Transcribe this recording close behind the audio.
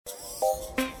Hey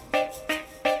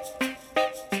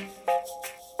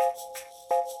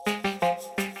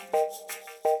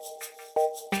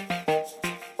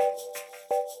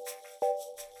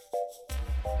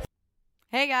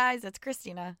guys, it's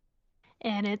Christina.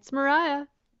 And it's Mariah.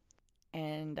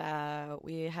 And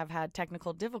we have had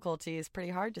technical difficulties pretty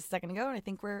hard just a second ago, and I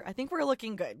think we're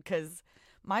looking good because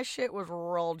my shit was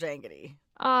real jangety.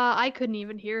 I couldn't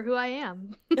even hear who I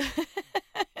am,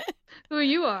 who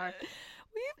you are.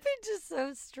 We've been just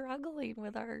so struggling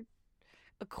with our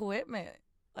equipment.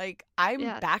 Like, I'm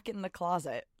Yeah. back in the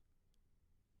closet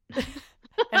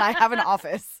and I have an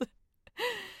office.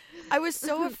 I was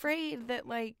so afraid that,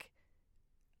 like,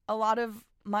 a lot of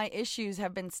my issues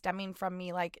have been stemming from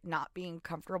me, like, not being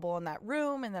comfortable in that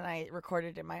room, and then I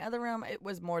recorded in my other room. It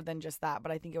was more than just that,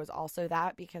 but I think it was also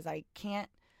that because I can't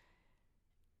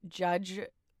judge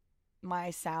my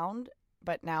sound,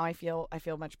 but now I feel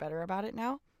much better about it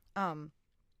now. Um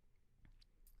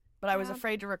but I was Yeah.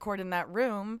 afraid to record in that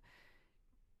room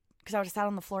because I would have sat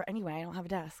on the floor anyway. I don't have a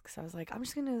desk, so I was like, I'm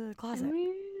just gonna go to the I closet.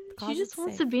 mean, The she just closet's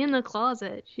wants safe. to be in the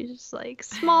closet. She's just like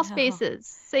I small know. spaces,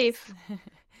 safe.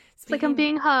 It's like I'm Speaking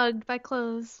being hugged by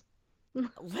clothes.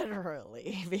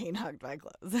 literally being hugged by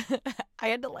clothes. I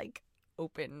had to like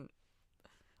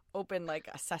open like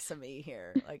a sesame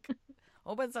here, like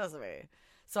open sesame,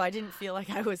 so I didn't feel like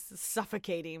I was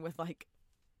suffocating with like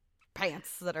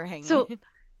pants that are So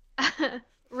hanging.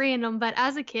 random, but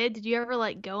as a kid, did you ever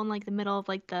like go in like the middle of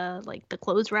like the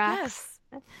clothes racks?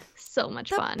 Yes, So much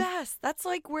the fun. best. That's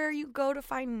like where you go to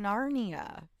find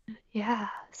Narnia. Yeah.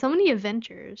 So many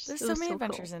adventures. There's It so was many so cool.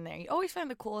 adventures in there. You always find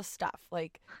the coolest stuff,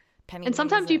 like And pennies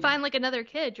sometimes you and. find like another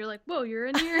kid. You're like, whoa, you're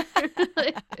in here.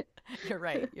 Like, You're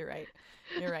right. You're right.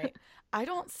 You're right. I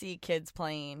don't see kids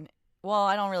playing. Well,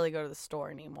 I don't really go to the store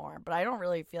anymore, but I don't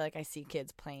really feel like I see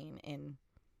kids playing in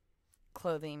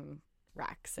clothing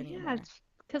racks yeah, anymore. it's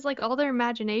because like all their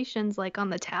imagination's like on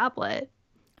the tablet.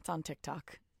 It's on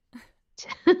TikTok.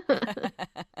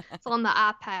 It's on the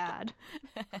iPad.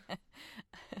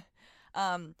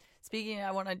 um, speaking,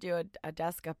 I want to do a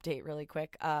desk update really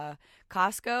quick.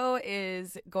 Costco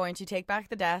is going to take back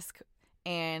the desk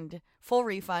and full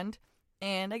refund,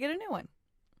 and I get a new one.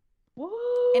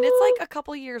 And it's Woo! like a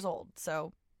couple years old,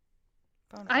 so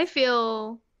bonus. I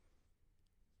feel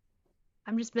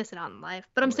I'm just missing out on life,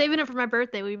 but I'm Right. saving it for my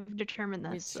birthday. We've determined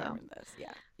We this, so determined this.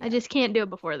 Yeah. I Yeah. just can't do it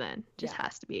before then. Just Yeah.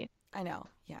 has to be. I know.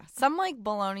 Yeah. Some like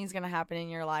baloney's going to happen in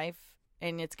your life,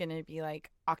 and it's going to be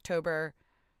like October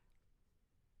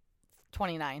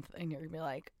 29th, and you're going to be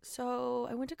like, so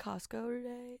I went to Costco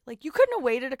today. Like, you couldn't have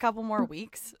waited a couple more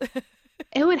weeks.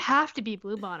 It would have to be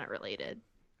Bluebonnet related.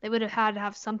 They would have had to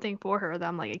have something for her that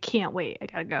I'm like, I can't wait. I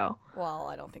gotta go. Well,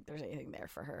 I don't think there's anything there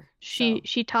for her. She So,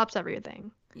 she tops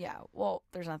everything. yeah. Well,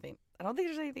 there's nothing. I don't think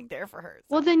there's anything there for her.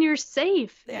 Well, So, then you're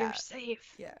safe. You're yeah.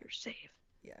 safe. Yeah. You're safe.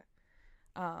 Yeah.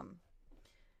 Um,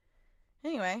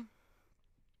 anyway,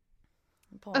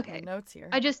 I'll pull up my Okay. notes here.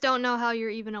 I just don't know how you're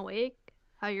even awake,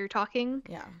 how you're talking.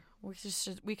 Yeah.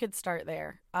 We could start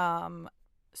there.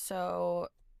 So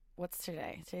what's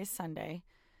today? Today's Sunday.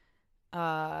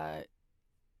 Uh,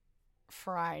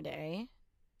 Friday.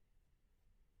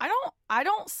 I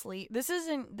don't sleep. This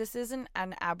isn't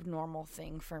an abnormal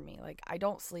thing for me. Like, I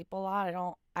don't sleep a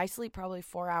lot. I sleep probably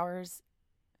 4 hours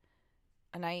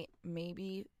a night,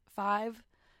 maybe 5,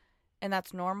 and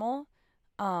that's normal.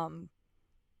 Um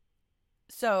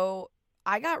so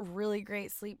I got really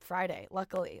great sleep Friday,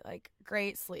 luckily. Like,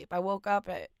 great sleep. I woke up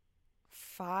at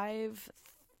 5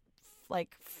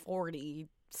 like 40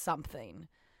 something,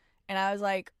 and I was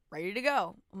like ready to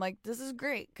go. I'm like, this is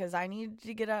great cuz I needed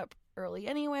to get up early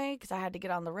anyway cuz I had to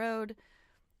get on the road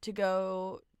to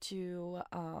go to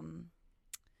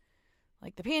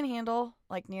like the Panhandle,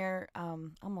 like near I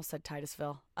almost said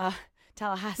Titusville,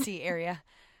 Tallahassee area.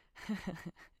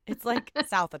 It's like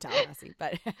south of Tallahassee,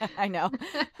 but I know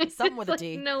something It's with a like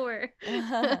T. nowhere.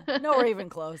 Nowhere even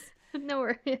close.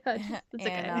 Nowhere. Yeah, it's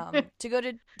And okay.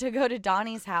 to go to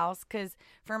Donnie's house because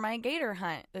for my gator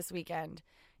hunt this weekend,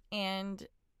 and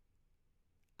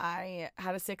I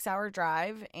had a 6-hour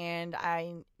drive, and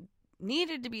I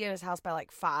needed to be at his house by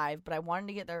like 5, but I wanted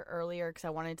to get there earlier because I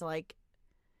wanted to like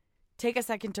take a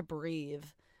second to breathe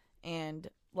and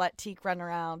let Teak run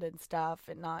around and stuff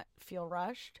and not feel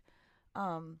rushed.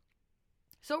 Um,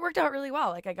 so it worked out really well.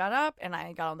 Like, I got up and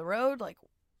I got on the road like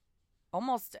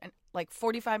almost like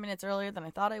 45 minutes earlier than I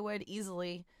thought I would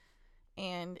easily,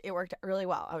 and it worked out really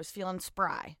well. I was feeling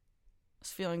spry. I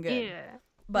was feeling good. Yeah. Yeah.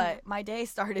 But my day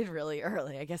started really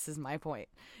early, I guess is my point.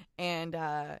 And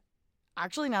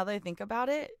actually, now that I think about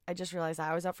it, I just realized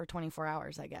I was up for 24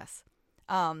 hours, I guess.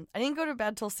 I didn't go to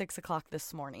bed till 6 o'clock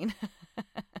this morning.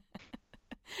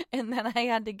 And then I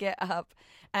had to get up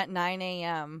at 9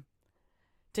 a.m.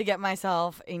 to get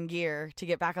myself in gear to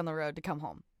get back on the road to come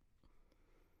home.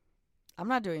 I'm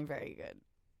not doing very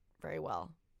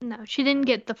well. No, she didn't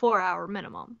get the 4-hour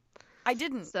minimum. I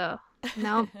didn't. So,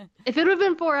 no. If it would have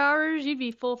been 4 hours, you'd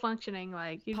be full functioning.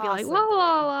 Like, you'd Possibly. be like, la,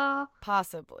 la, la.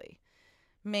 Possibly.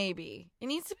 Maybe. It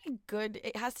needs to be good.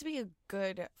 It has to be a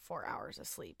good 4 hours of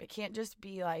sleep. It can't just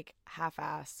be like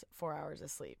half-ass 4 hours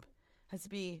of sleep. It has to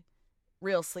be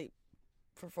real sleep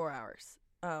for 4 hours.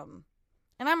 And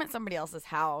I'm at somebody else's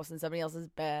house and somebody else's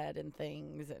bed and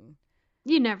things, and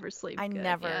You never sleep I good,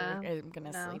 never yeah. am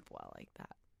gonna No. sleep well like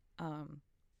that.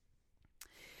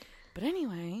 But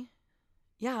anyway,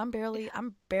 yeah, I'm barely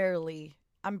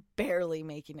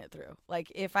making it through.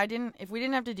 Like if we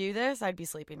didn't have to do this, I'd be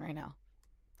sleeping right now.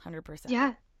 100%.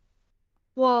 Yeah.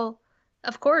 Well,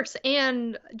 of course.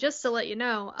 And just to let you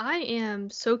know, I am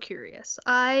so curious.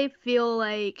 I feel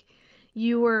like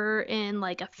you were in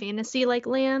like a fantasy like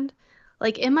land.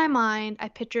 Like in my mind, I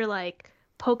picture like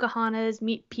Pocahontas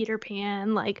meet Peter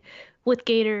Pan, like with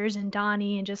gators and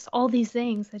Donnie and just all these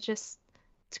things. It's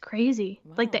crazy.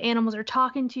 Like the Wow. animals are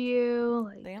talking to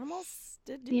you. The Like, animals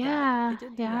did do yeah, that. They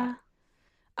did do yeah.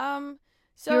 that. You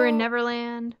were in So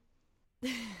Neverland.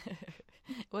 it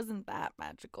wasn't that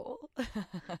magical.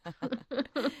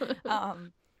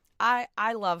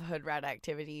 I love hood rat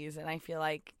activities, and I feel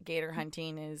like gator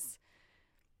hunting is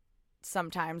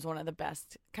sometimes one of the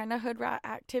best kind of hood rat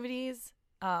activities.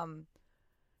 I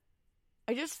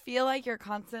just feel like you're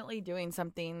constantly doing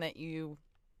something that you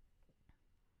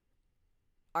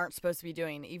aren't supposed to be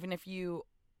doing, even if you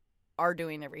are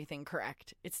doing everything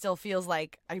correct. It still feels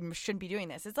like I shouldn't be doing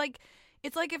this. It's like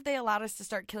if they allowed us to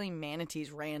start killing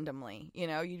manatees randomly,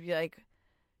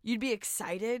 you'd be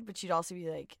excited, but you'd also be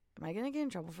like, am I going to get in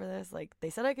trouble for this? Like, they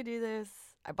said I could do this.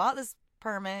 I bought this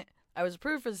permit. I was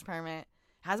approved for this permit.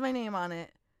 Has my name on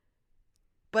it.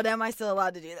 But am I still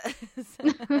allowed to do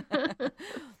this?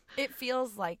 It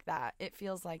feels like that. It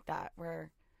feels like that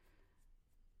where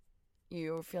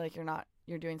you feel like you're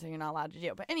doing something you're not allowed to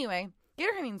do. But anyway,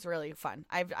 gator hunting's really fun.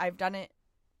 I've done it.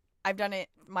 I've done it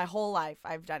my whole life.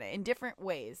 I've done it in different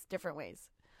ways.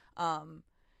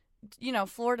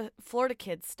 Florida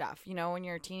kids stuff. When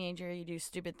you're a teenager, you do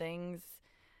stupid things,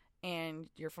 and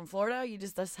you're from Florida.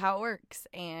 That's how it works.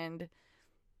 And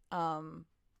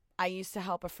I used to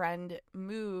help a friend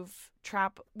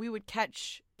trap. We would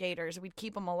catch gators. We'd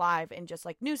keep them alive and just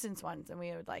like nuisance ones, and we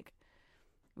had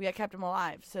kept them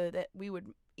alive so that we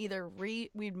would either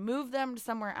we'd move them to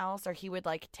somewhere else, or he would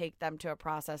like take them to a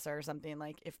processor or something,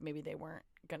 like if maybe they weren't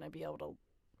gonna be able to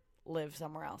live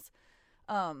somewhere else.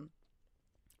 And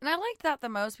I liked that the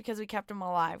most because we kept them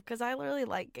alive, because I really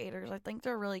like gators. I think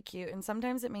they're really cute, and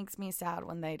sometimes it makes me sad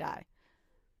when they die.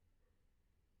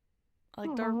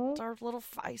 Like they're little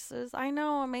faces. I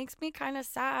know, it makes me kind of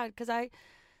sad because I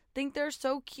think they're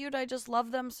so cute. I just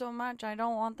love them so much. I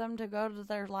don't want them to go to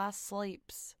their last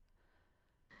sleeps.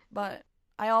 But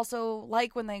I also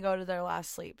like when they go to their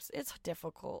last sleeps. It's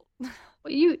difficult.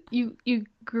 Well, you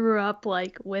grew up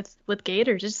like with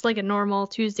gators. It's like a normal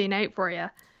Tuesday night for you.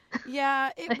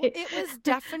 Yeah, it was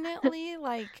definitely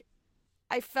like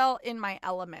I felt in my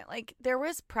element. Like there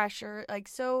was pressure. Like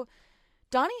so,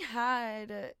 Donnie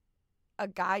had a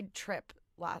guide trip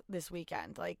this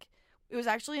weekend. Like it was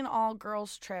actually an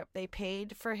all-girls trip. They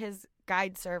paid for his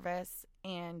guide service,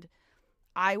 and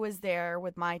I was there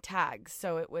with my tags.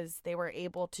 So they were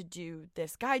able to do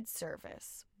this guide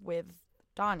service with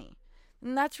Donnie.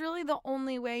 And that's really the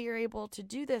only way you're able to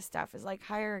do this stuff, is like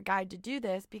hire a guide to do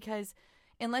this, because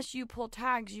unless you pull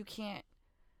tags, you can't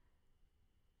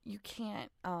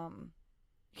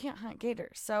hunt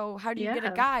gators. So how do you get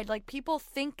a guide? Like people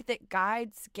think that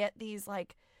guides get these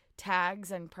like tags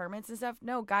and permits and stuff.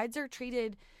 No, guides are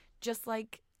treated just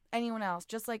like anyone else,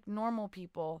 just like normal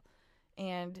people.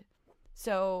 And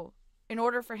so in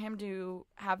order for him to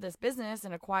have this business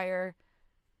and acquire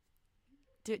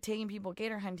taking people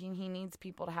gator hunting, he needs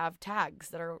people to have tags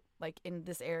that are like in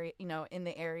this area, in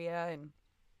the area and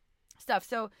stuff.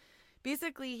 So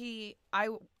basically I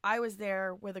was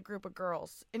there with a group of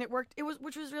girls, and it worked.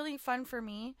 Which was really fun for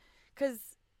me, because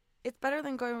it's better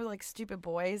than going with like stupid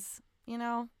boys,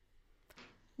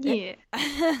 Yeah.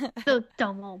 Those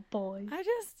dumb old boys. I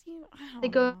don't They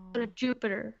go know. to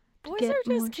Jupiter. Boys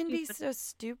can be so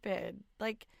stupid.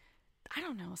 Like, I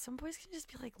don't know. Some boys can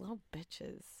just be like little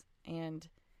bitches. And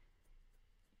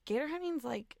gator hunting's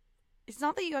like, it's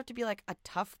not that you have to be like a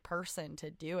tough person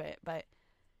to do it, but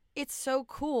it's so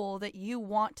cool that you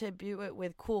want to do it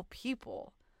with cool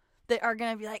people that are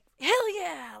going to be like, hell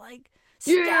yeah, like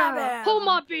Stab him. Pull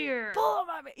my beer. Pull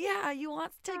my beer. Yeah, you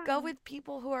want to go with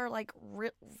people who are like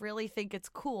really think it's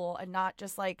cool and not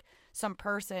just like some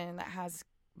person that has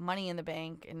money in the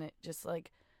bank and it just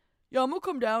like, yeah, I'm gonna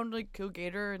come down and like kill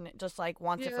Gator and it just like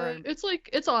wants it for. It's like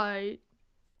it's alright.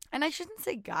 And I shouldn't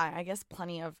say guy. I guess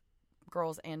plenty of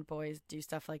girls and boys do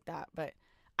stuff like that, but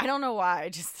I don't know why. I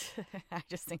just think. I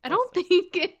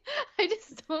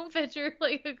just don't picture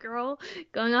like a girl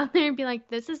going on there and be like,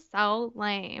 "This is so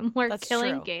lame. We're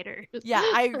killing gators." Yeah,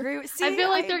 I agree. See, I feel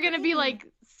like they're gonna be like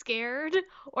scared,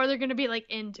 or they're gonna be like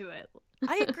into it.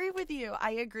 I agree with you.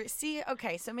 I agree. See,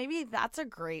 okay, so maybe that's a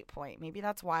great point. Maybe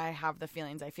that's why I have the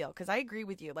feelings I feel, because I agree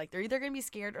with you. Like, they're either gonna be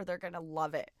scared or they're gonna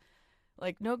love it.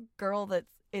 Like, no girl that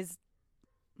is.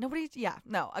 Nobody, yeah,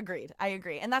 no, agreed. I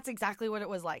agree. And that's exactly what it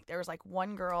was like. There was like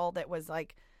one girl that was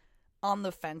like on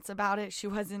the fence about it.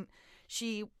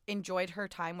 She enjoyed her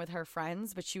time with her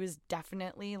friends, but she was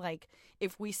definitely like,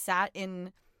 if we sat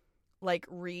in like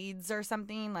reeds or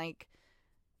something like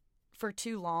for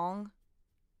too long,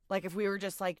 like if we were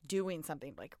just like doing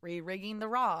something like re-rigging the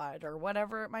rod or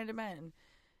whatever it might have been,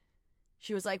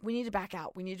 she was like, we need to back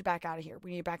out. We need to back out of here. We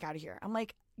need to back out of here. I'm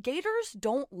like, gators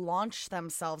don't launch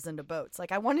themselves into boats.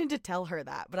 Like, I wanted to tell her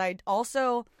that, but I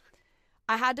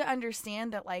had to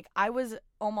understand that, like, I was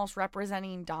almost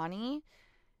representing Donnie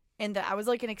and that I was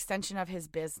like an extension of his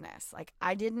business. Like,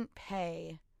 I didn't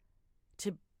pay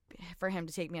for him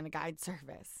to take me on a guide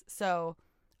service. So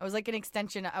I was like an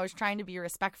extension. I was trying to be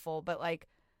respectful, but like,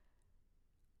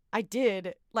 I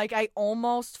did. Like, I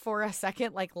almost for a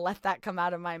second, like, let that come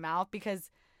out of my mouth because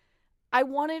I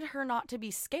wanted her not to be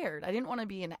scared. I didn't want to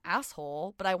be an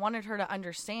asshole, but I wanted her to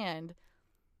understand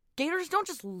gators don't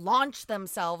just launch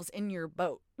themselves in your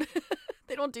boat.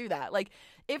 They don't do that. Like,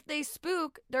 if they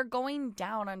spook, they're going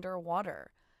down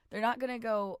underwater. They're not going to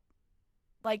go,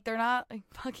 like, they're not like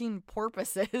fucking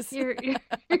porpoises.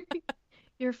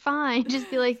 You're fine. Just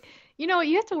be like, you know,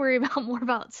 you have to worry about more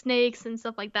about snakes and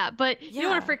stuff like that. But you don't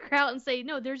want to freak out and say,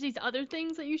 no, there's these other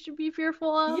things that you should be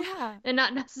fearful of. Yeah. And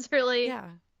not necessarily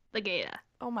the gator.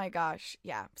 Oh my gosh.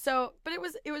 Yeah. So, but it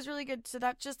was really good. So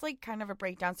that's just like kind of a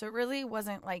breakdown. So it really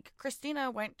wasn't like Christina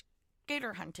went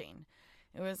gator hunting.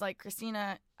 It was like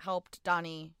Christina helped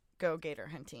Donnie go gator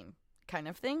hunting kind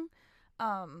of thing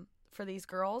for these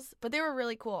girls. But they were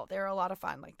really cool. They were a lot of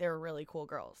fun. Like, they were really cool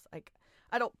girls. Like,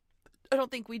 I don't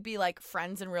think we'd be like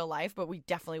friends in real life, but we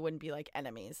definitely wouldn't be like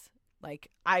enemies. Like,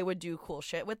 I would do cool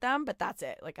shit with them, but that's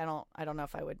it. Like, I don't know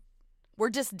if I would. We're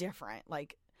just different.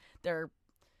 Like, they're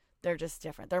just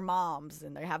different. They're moms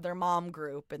and they have their mom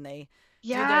group and they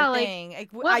do their thing.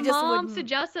 Like, what I just mom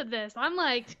suggested this? I'm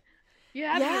like,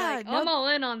 I'm all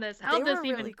in on this. How'd this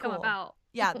even come about?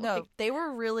 Yeah, no, they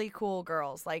were really cool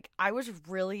girls. Like, I was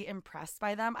really impressed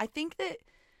by them.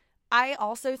 I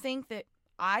also think that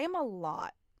I am a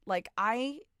lot. Like,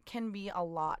 I can be a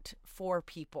lot for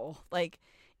people. Like,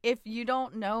 if you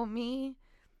don't know me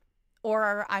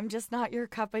or I'm just not your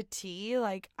cup of tea,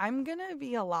 like, I'm gonna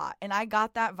be a lot. And I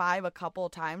got that vibe a couple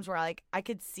of times where, like, I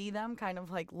could see them kind of,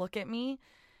 like, look at me.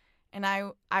 And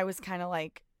I was kind of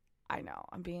like, I know,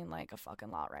 I'm being, like, a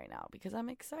fucking lot right now because I'm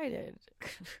excited.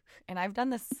 And I've done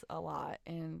this a lot,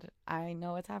 and I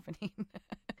know what's happening.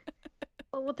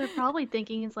 Well, what they're probably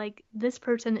thinking is, like, this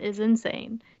person is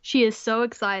insane. She is so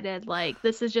excited. Like,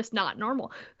 this is just not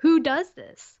normal. Who does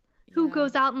this? Yeah. Who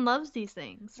goes out and loves these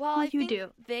things? Well, Well, you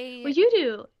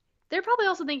do. They're probably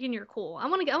also thinking you're cool. I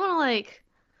want to like.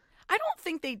 I don't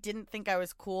think they didn't think I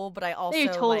was cool, but I also they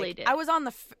totally did. I was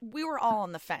we were all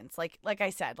on the fence. Like I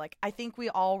said, like, I think we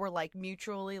all were like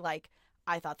mutually like,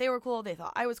 I thought they were cool, they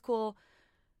thought I was cool.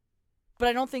 But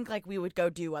I don't think, like, we would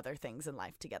go do other things in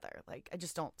life together. Like, I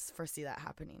just don't foresee that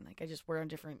happening. Like, we're on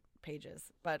different pages.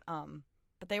 But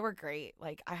they were great.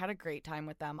 Like, I had a great time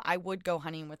with them. I would go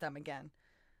hunting with them again.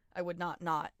 I would not.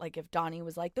 Like, if Donnie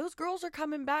was like, those girls are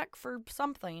coming back for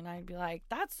something, I'd be like,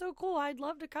 that's so cool. I'd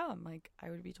love to come. Like, I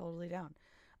would be totally down.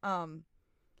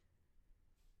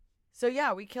 So,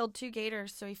 yeah, we killed 2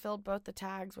 gators. So we filled both the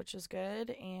tags, which is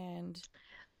good. And,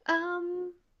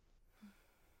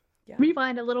 yeah.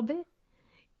 Rewind a little bit.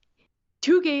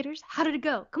 2 gators. How did it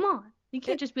go? Come on. You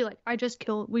can't just be like,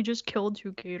 we just killed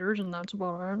 2 gators and that's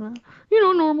about it.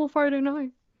 Normal Friday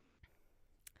night.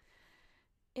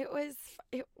 It was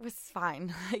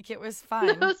fine. Like, it was fun.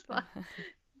 It was fun.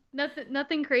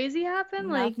 Nothing crazy happened?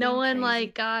 Like, no one crazy.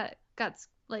 Like got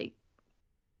like,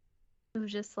 it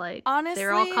was just like, honestly,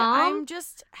 they're all calm? I'm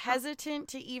just hesitant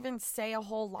to even say a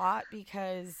whole lot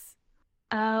because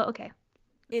okay.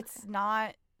 It's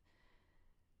not,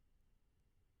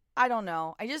 I don't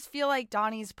know. I just feel like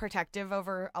Donnie's protective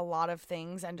over a lot of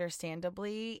things,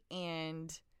 understandably,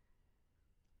 and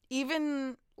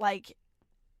even like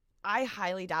I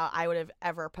highly doubt I would have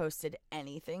ever posted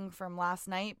anything from last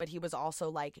night, but he was also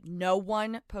like, no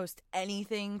one post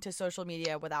anything to social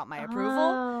media without my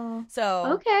approval. Oh,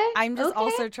 So okay. I'm just Okay.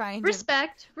 also trying to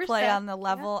Respect. play on the Yeah.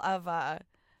 level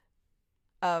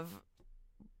of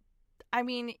I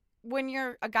mean, when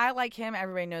you're a guy like him,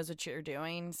 everybody knows what you're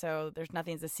doing, so there's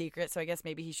nothing's a secret. So I guess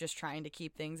maybe he's just trying to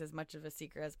keep things as much of a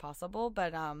secret as possible.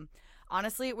 But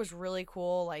honestly, it was really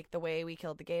cool. Like the way we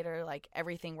killed the gator, like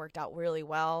everything worked out really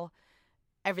well.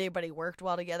 Everybody worked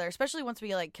well together, especially once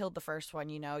we like killed the first one.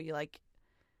 It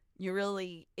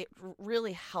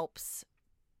really helps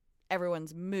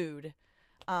everyone's mood.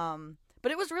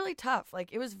 But it was really tough.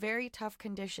 Like it was very tough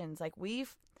conditions. Like we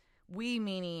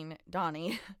meaning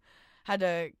Donnie had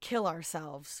to kill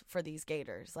ourselves for these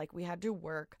gators. Like we had to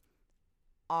work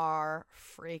our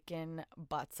freaking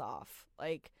butts off.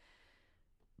 Like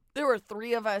there were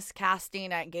 3 of us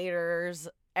casting at gators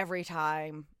every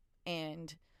time,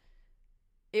 and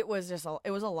it was a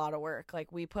lot of work.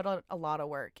 Like we put a lot of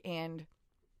work, and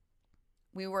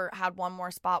we had one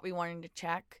more spot we wanted to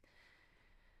check.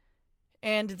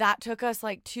 And that took us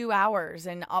like 2 hours,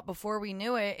 and before we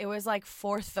knew it, it was like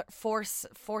four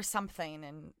something,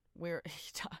 and we're,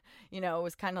 it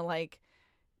was kind of like,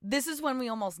 this is when we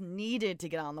almost needed to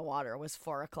get on the water, was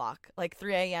 4 o'clock, like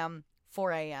 3 a.m.,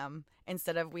 4 a.m.,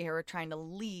 instead of we were trying to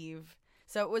leave.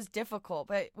 So it was difficult,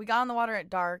 but we got on the water at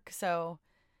dark.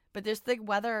 But the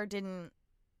weather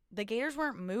the gators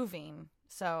weren't moving.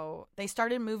 So they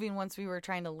started moving once we were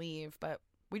trying to leave, but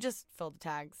we just filled the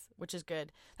tags, which is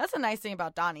good. That's the nice thing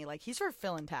about Donnie. Like, he's for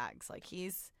filling tags. Like,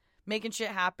 he's making shit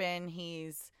happen.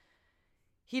 He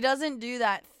doesn't do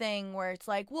that thing where it's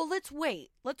like, well, let's wait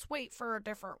for a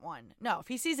different one. No, if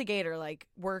he sees a gator, like,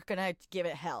 we're gonna give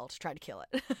it hell to try to kill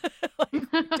it.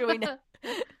 Like, we're doing it.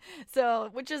 So,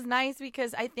 which is nice,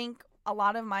 because I think a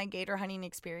lot of my gator hunting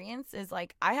experience is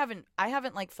like, I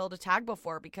haven't like filled a tag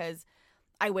before, because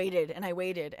I waited and I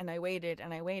waited and I waited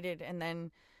and I waited, and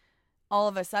then all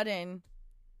of a sudden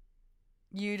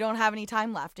you don't have any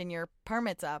time left and your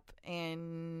permit's up,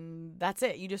 and that's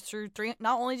it. You just threw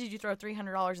not only did you throw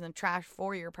 $300 in the trash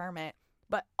for your permit,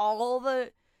 but all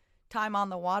the time on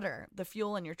the water, the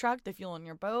fuel in your truck, the fuel in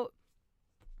your boat,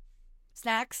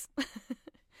 snacks.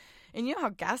 And you know how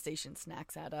gas station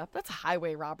snacks add up. That's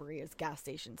highway robbery, is gas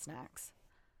station snacks.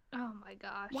 Oh my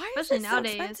gosh. Why Especially is it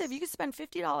nowadays. so expensive? You could spend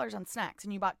 $50 on snacks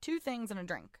and you bought 2 things and a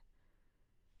drink.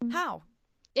 How?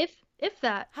 If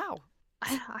that. How?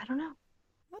 I don't know.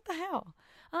 What the hell?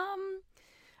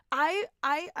 I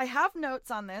have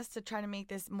notes on this to try to make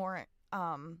this more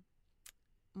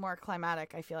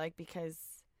climatic, I feel like, because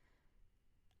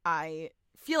I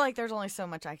feel like there's only so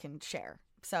much I can share.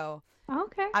 So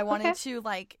Okay. I wanted to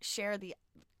like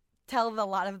tell a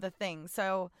lot of the things.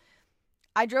 So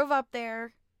I drove up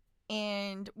there,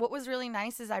 and what was really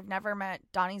nice is I've never met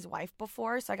Donnie's wife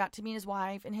before. So I got to meet his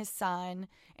wife and his son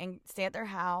and stay at their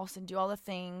house and do all the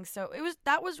things. So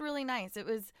that was really nice. It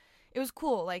was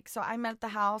cool. Like, so I met at the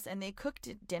house, and they cooked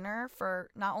dinner for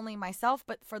not only myself,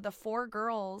 but for the 4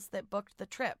 girls that booked the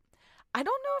trip. I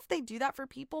don't know if they do that for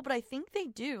people, but I think they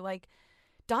do. Like,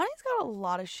 Donnie's got a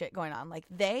lot of shit going on. Like,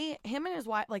 him and his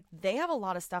wife, like, they have a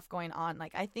lot of stuff going on.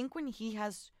 Like, I think when he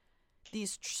has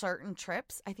these certain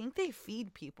trips, I think they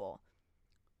feed people,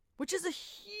 which is a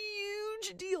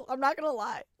huge deal. I'm not gonna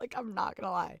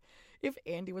lie. If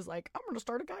Andy was like, I'm gonna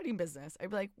start a guiding business, I'd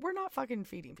be like, we're not fucking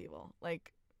feeding people.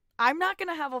 Like, I'm not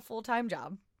gonna have a full-time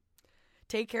job,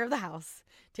 take care of the house,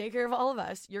 take care of all of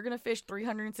us. You're gonna fish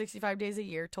 365 days a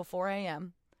year till 4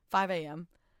 a.m., 5 a.m.,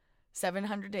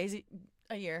 700 days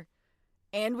a year,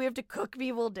 and we have to cook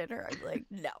people dinner. I'd be like,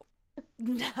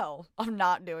 no, I'm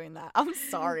not doing that. I'm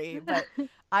sorry, but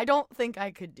I don't think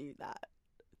I could do that.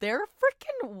 They're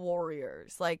freaking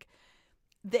warriors. Like,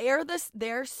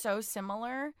 they're so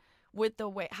similar with the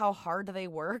way how hard they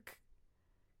work,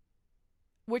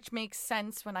 which makes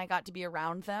sense when I got to be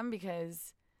around them,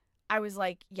 because I was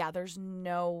like, yeah, there's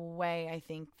no way I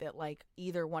think that like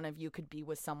either one of you could be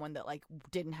with someone that like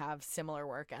didn't have similar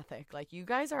work ethic. Like, you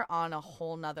guys are on a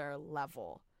whole nother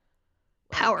level.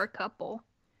 Power couple.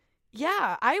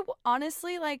 Yeah, I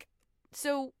honestly, like,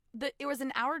 so it was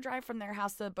an hour drive from their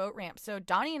house to the boat ramp. So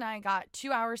Donnie and I got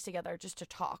 2 hours together just to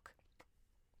talk.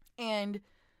 And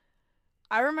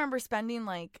I remember spending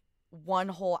like 1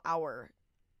 whole hour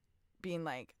being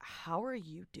like, how are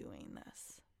you doing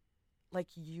this? Like,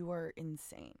 you are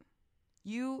insane.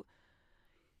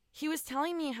 He was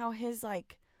telling me how his,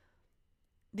 like,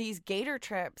 these gator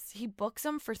trips, he books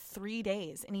them for 3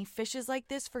 days, and he fishes like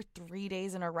this for 3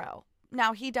 days in a row.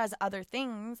 Now, he does other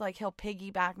things, like he'll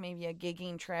piggyback maybe a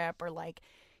gigging trip, or like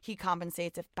he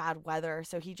compensates if bad weather.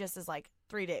 So he just is like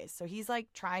 3 days. So he's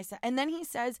like tries to, and then he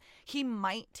says he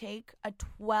might take a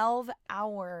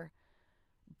 12-hour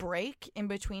break in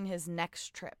between his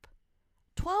next trip.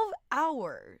 12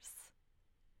 hours.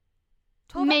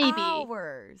 12 Maybe.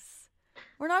 hours.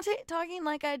 We're not talking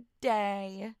like a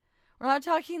day. We're not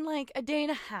talking like a day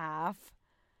and a half.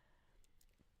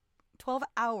 12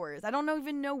 hours. I don't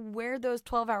even know where those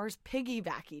 12 hours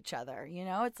piggyback each other. You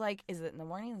know, it's like, is it in the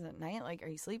morning? Is it at night? Like, are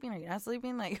you sleeping? Are you not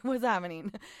sleeping? Like, what's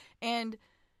happening? And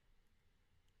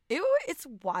it's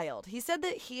wild. He said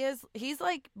that he's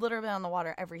like literally on the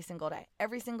water every single day.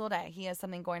 Every single day he has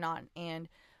something going on. And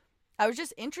I was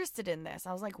just interested in this.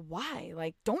 I was like, why?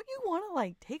 Like, don't you want to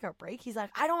like take a break? He's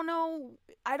like, I don't know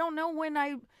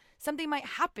when something might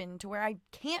happen to where I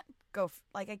can't go,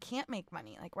 like I can't make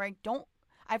money, like where I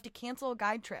have to cancel a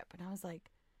guide trip. And I was like,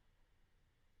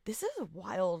 this is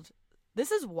wild.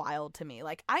 This is wild to me.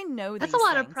 Like, I know That's these a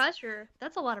lot things. of pressure.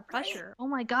 That's a lot of pressure. Right? Oh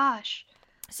my gosh.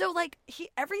 So like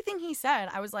everything he said,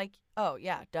 I was like, oh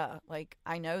yeah, duh. Like,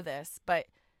 I know this, but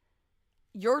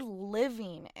you're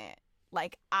living it.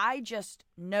 Like, I just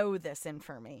know this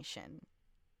information.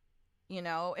 You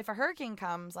know, if a hurricane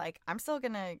comes, like, I'm still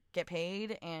going to get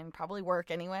paid and probably work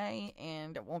anyway,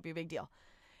 and it won't be a big deal.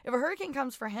 If a hurricane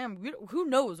comes for him, who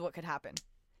knows what could happen?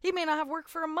 He may not have work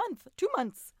for a month, 2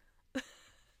 months.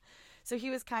 So he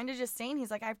was kind of just saying,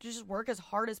 he's like, I have to just work as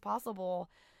hard as possible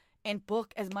and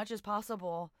book as much as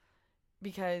possible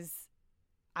because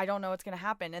I don't know what's going to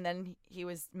happen. And then he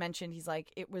was mentioned, he's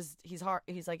like, he's hard.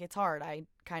 He's like, it's hard. I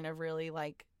kind of really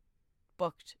like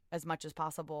booked as much as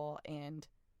possible and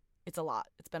it's a lot.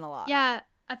 It's been a lot. Yeah.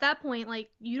 At that point, like,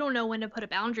 you don't know when to put a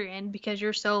boundary in because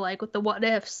you're so like with the what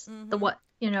ifs, the what,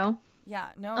 you know? Yeah,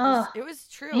 no, it was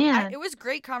true. Man. It was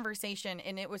great conversation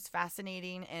and it was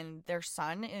fascinating. And their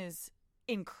son is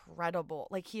incredible.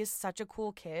 Like, he is such a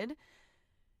cool kid.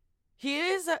 He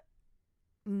is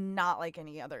not like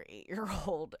any other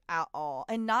 8-year-old at all.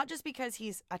 And not just because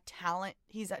he's a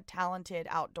talented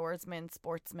outdoorsman,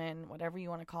 sportsman, whatever you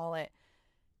want to call it,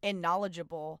 and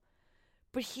knowledgeable.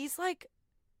 But he's like,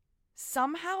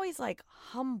 somehow he's like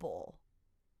humble.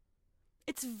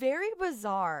 It's very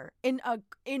bizarre in a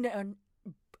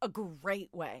great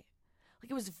way.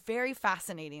 Like, it was very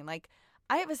fascinating. Like,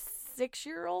 I have a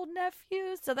 6-year-old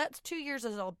nephew, so that's 2 years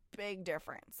is a big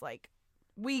difference. Like,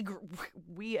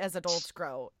 we as adults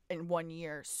grow in 1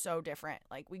 year so different.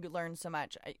 Like, we learn so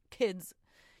much. Kids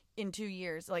in 2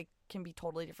 years like can be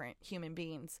totally different human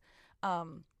beings.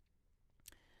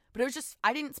 But it was just,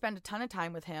 I didn't spend a ton of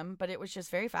time with him, but it was just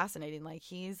very fascinating. Like,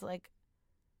 he's a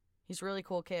really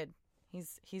cool kid.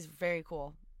 He's very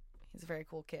cool. He's a very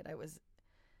cool kid.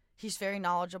 He's very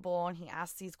knowledgeable and he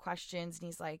asks these questions and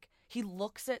he's like, he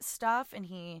looks at stuff and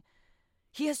he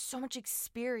has so much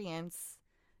experience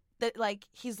that like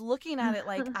he's looking at it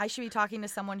like I should be talking to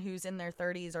someone who's in their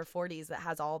 30s or 40s that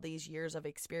has all these years of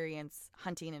experience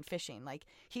hunting and fishing. Like,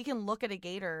 he can look at a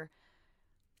gator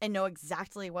and know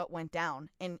exactly what went down.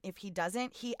 And if he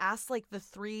doesn't, he asks like the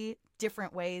 3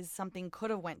 different ways something could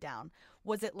have went down.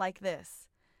 Was it like this?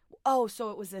 Oh, so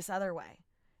it was this other way.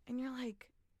 And you're like,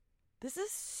 this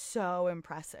is so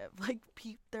impressive. Like,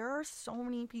 there are so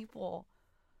many people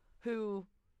who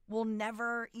will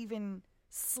never even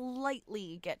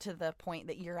slightly get to the point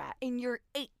that you're at, and you're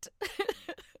 8.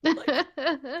 Like,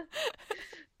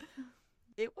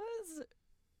 it was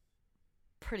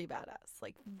pretty badass.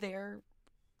 Like,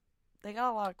 they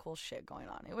got a lot of cool shit going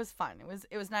on. It was fun.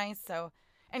 It was nice. So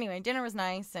anyway, dinner was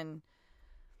nice and,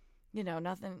 you know,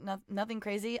 nothing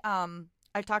crazy.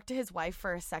 I talked to his wife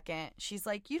for a second. She's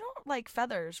like, you don't like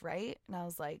feathers, right? And I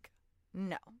was like,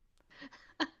 no.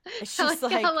 She's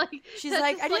like,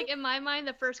 I didn't... in my mind,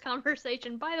 the first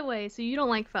conversation, by the way, so you don't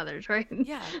like feathers, right?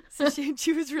 Yeah. So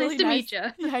she was really nice to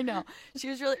meet you. Yeah, I know. She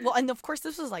was really, well, and of course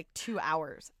this was like 2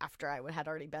 hours after I had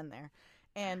already been there.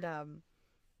 And,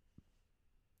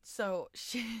 so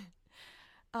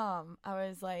I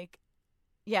was like,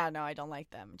 yeah, no, I don't like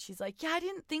them. And she's like, yeah, I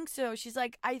didn't think so. She's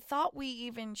like, I thought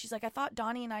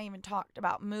Donnie and I even talked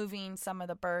about moving some of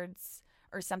the birds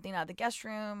or something out of the guest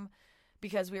room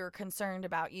because we were concerned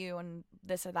about you and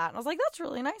this or that. And I was like, that's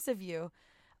really nice of you.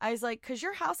 I was like, because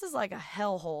your house is like a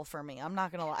hellhole for me. I'm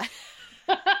not going to lie.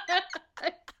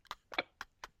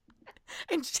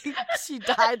 And she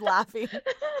died laughing.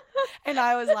 And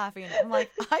I was laughing. I'm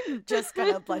like, I'm just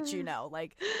going to let you know.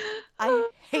 Like, I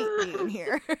hate being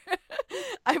here.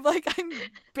 I'm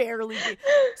barely.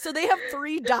 So they have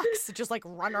 3 ducks that just like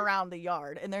run around the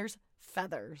yard. And there's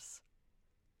feathers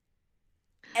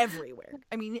everywhere.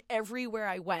 I mean, everywhere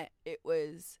I went, it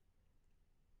was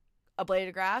a blade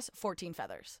of grass, 14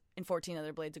 feathers, and 14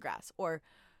 other blades of grass. Or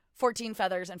 14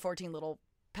 feathers and 14 little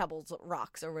pebbles,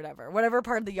 rocks, or whatever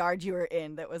part of the yard you were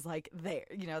in that was like there,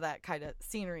 that kind of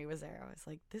scenery was there. I was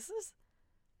like, this is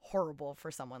horrible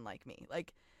for someone like me.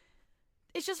 Like,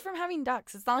 it's just from having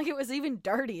ducks. It's not like it was even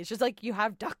dirty. It's just like you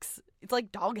have ducks. It's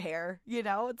like dog hair,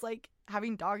 It's like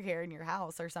having dog hair in your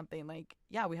house or something. Like,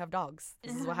 yeah, we have dogs.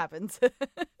 This is what happens.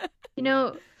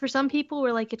 For some people,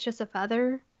 we're like, it's just a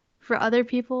feather. For other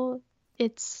people,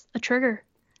 it's a trigger.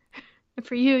 And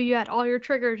for you, you had all your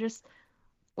triggers just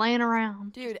laying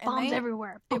around. Dude, just bombs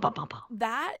everywhere. Bum, bum, bum, bum.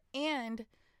 That and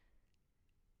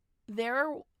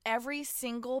every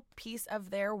single piece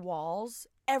of their walls,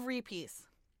 every piece.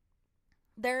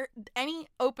 Any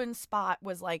open spot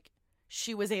was like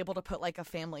she was able to put like a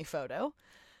family photo.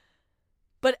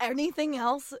 But anything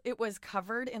else, it was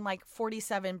covered in like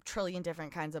 47 trillion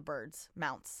different kinds of birds,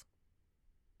 mounts.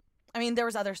 I mean, there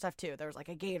was other stuff too. There was like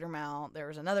a gator mount. There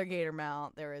was another gator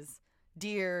mount. There was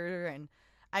deer. And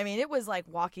I mean, it was like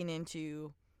walking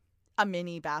into a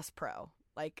mini Bass Pro.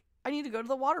 Like, I need to go to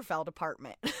the waterfowl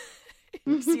department.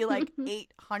 You see like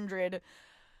 800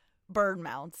 bird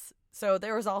mounts. So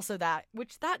there was also that,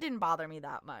 which that didn't bother me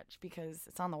that much because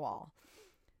it's on the wall.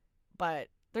 But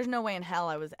there's no way in hell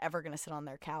I was ever going to sit on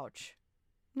their couch.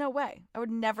 No way. I would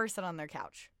never sit on their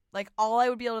couch. Like, all I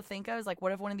would be able to think of is, like,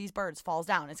 what if one of these birds falls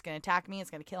down? It's going to attack me. It's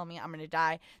going to kill me. I'm going to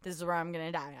die. This is where I'm going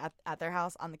to die, at their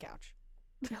house on the couch.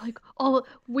 You're like, oh,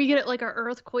 we get it like an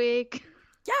earthquake.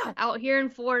 Yeah. Out here in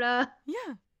Florida.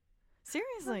 Yeah.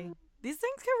 Seriously. These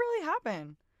things could really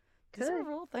happen. These are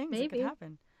real things that could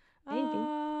happen. Maybe.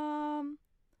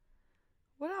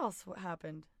 What else? What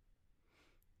happened?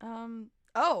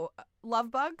 Oh, love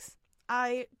bugs.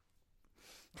 I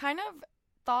kind of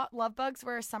thought love bugs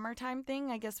were a summertime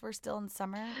thing. I guess we're still in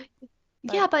summer.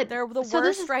 Yeah, but they're the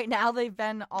worst right now. They've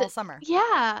been all summer.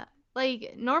 Yeah.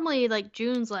 Like, normally, like,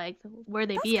 June's, like, where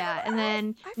they be at. And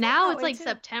then now it's, like,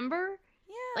 September.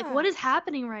 Yeah. Like, what is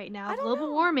happening right now?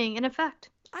 Global warming in effect.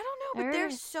 I don't know, but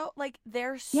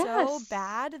they're so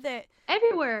bad that...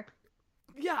 Everywhere.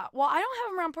 Yeah, well, I don't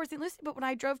have them around Port St. Lucie, but when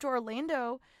I drove to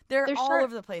Orlando, they're all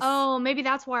over the place. Oh, maybe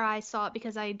that's where I saw it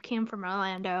because I came from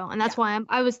Orlando, and that's why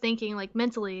I was thinking, like,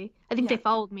 mentally, I think they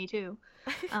followed me, too.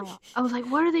 I was like,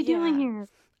 what are they doing here?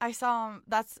 I saw them,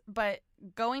 but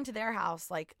going to their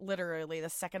house, like, literally, the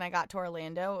second I got to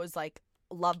Orlando, it was like,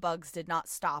 love bugs did not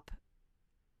stop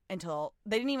until,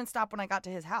 they didn't even stop when I got to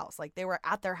his house. Like, they were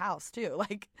at their house, too.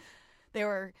 Like, they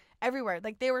were everywhere.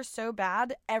 Like, they were so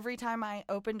bad. Every time I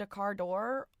opened a car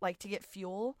door, like, to get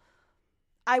fuel,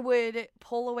 I would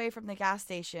pull away from the gas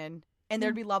station, and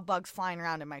there'd be love bugs flying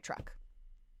around in my truck.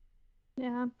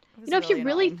 Yeah. If you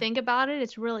really think about it,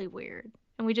 it's really weird.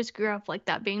 And we just grew up like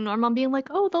that being normal, being like,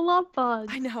 oh, the love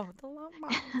bugs. I know, the love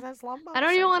bugs. That's love bugs. I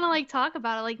don't even want to, like, talk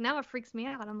about it. Like, now it freaks me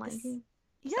out. I'm like,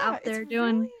 out there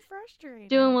doing, really frustrating.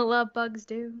 Doing what love bugs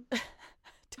do.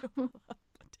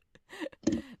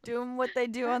 Doing what they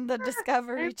do on the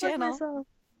Discovery Channel. Myself.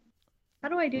 How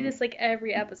do I do this, like,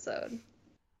 every episode?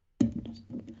 Oh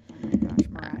my gosh,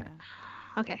 Mariah.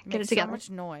 Okay, get it together. So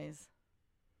much noise.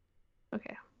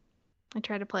 Okay. I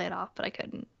tried to play it off, but I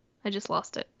couldn't. I just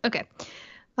lost it. Okay.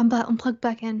 Unplug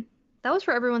back in. That was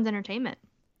for everyone's entertainment.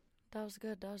 That was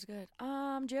good. Do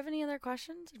you have any other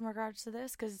questions in regards to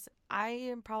this? Because I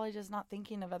am probably just not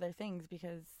thinking of other things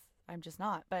because I'm just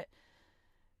not. But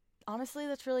honestly,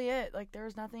 that's really it. Like, there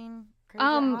was nothing crazy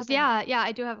that yeah,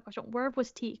 I do have a question. Where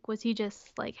was Teak? Was he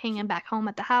just, like, hanging back home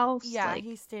at the house? Yeah, like...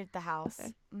 he stayed at the house.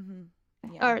 Okay.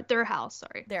 Mm-hmm. Yeah. Or their house,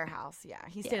 sorry. Their house, yeah.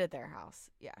 He stayed at their house.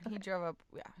 Yeah, he drove up.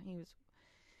 Yeah, he was...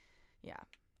 Yeah.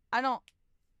 I don't...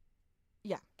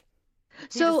 Yeah.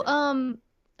 So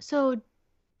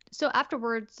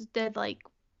afterwards,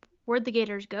 where'd the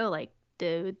gators go? Like,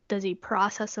 does he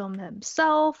process them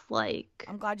himself? Like,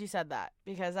 I'm glad you said that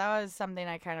because that was something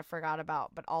I kind of forgot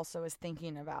about, but also was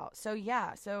thinking about. So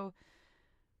yeah,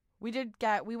 we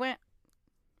went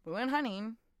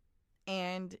hunting,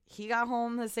 and he got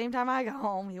home the same time I got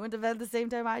home. He went to bed the same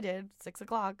time I did,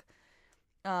 6:00.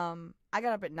 I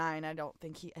got up at 9. I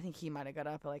think he might have got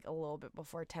up like a little bit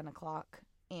before 10:00,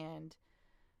 and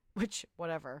which,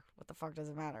 whatever, what the fuck does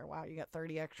it matter? Wow, you got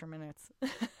 30 extra minutes.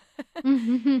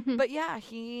 But yeah,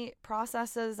 he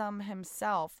processes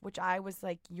himself, which I was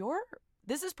like,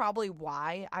 this is probably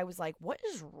why I was like, what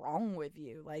is wrong with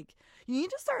you? Like, you need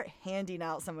to start handing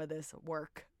out some of this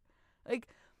work. Like,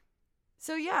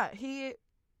 so yeah,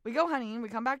 we go hunting, we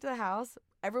come back to the house,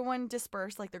 everyone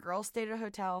dispersed, like the girls stayed at a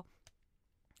hotel,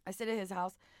 I stayed at his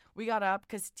house. We got up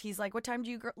because he's like, what time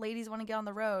do you ladies want to get on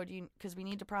the road? Because we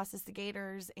need to process the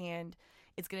gators, and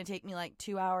it's going to take me like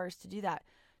 2 hours to do that.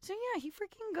 So yeah, he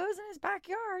freaking goes in his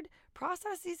backyard,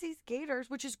 processes these gators,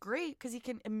 which is great because he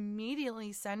can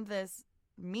immediately send this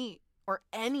meat or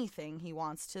anything he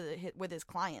wants with his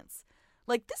clients.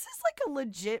 Like, this is like a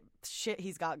legit shit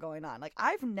he's got going on. Like,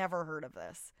 I've never heard of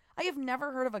this. I have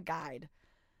never heard of a guide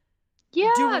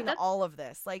doing all of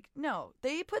this. Like, no,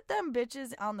 they put them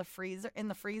bitches on the freezer, in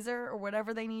the freezer, or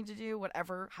whatever they need to do,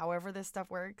 however this stuff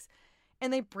works,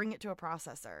 and they bring it to a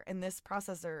processor. And this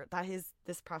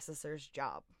processor's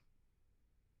job.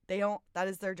 That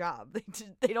is their job.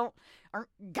 They aren't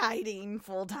guiding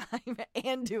full time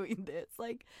and doing this.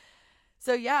 Like,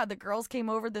 so yeah, the girls came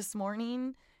over this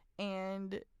morning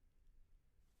and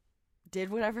did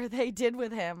whatever they did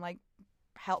with him. Like,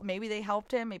 maybe they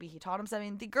helped him, maybe he taught him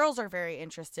something. The girls are very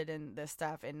interested in this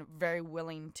stuff and very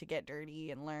willing to get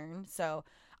dirty and learn. So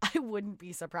I wouldn't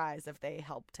be surprised if they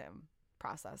helped him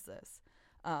process this.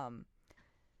 I'm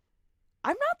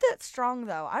not that strong,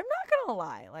 though. I'm not gonna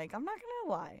lie. Like, I'm not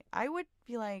gonna lie. I would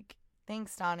be like,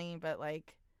 thanks, Donnie, but,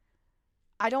 like,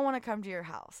 I don't want to come to your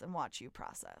house and watch you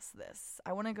process this.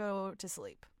 I want to go to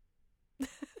sleep.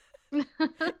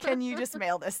 Can you just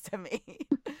mail this to me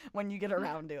when you get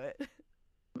around to it?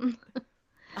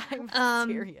 I'm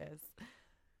serious.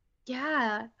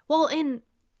 Yeah. Well, and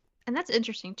that's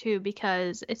interesting, too,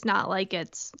 because it's not like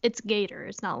it's gator.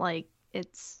 It's not like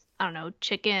it's, I don't know,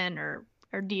 chicken or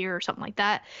deer or something like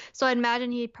that. So I'd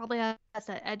imagine he probably has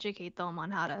to educate them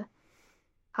on how to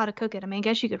cook it. I mean, I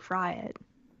guess you could fry it.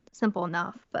 Simple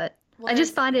enough. But I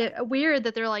just find it weird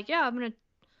that they're like, yeah, I mean,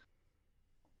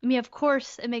 of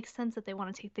course, it makes sense that they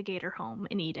want to take the gator home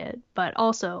and eat it. But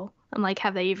also, I'm like,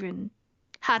 have they even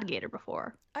had gator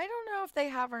before? I don't know if they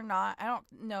have or not. I don't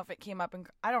know if it came up,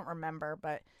 I don't remember,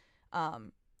 but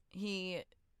he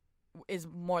is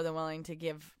more than willing to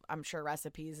give, I'm sure,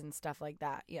 recipes and stuff like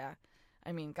that. Yeah.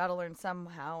 I mean, gotta learn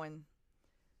somehow, and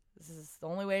this is the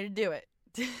only way to do it.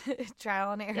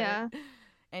 Trial and error. Yeah.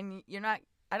 And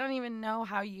I don't even know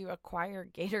how you acquire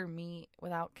gator meat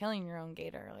without killing your own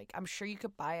gator. Like, I'm sure you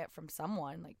could buy it from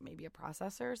someone, like maybe a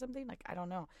processor or something. Like, I don't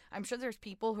know. I'm sure there's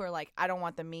people who are like, I don't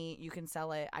want the meat. You can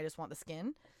sell it. I just want the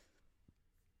skin.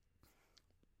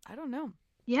 I don't know.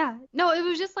 Yeah. No, it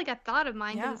was just like a thought of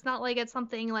mine. Yeah. It's not like it's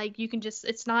something like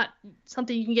it's not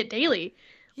something you can get daily.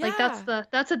 Yeah. Like, that's the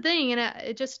thing. And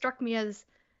it just struck me as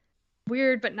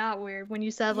weird, but not weird when you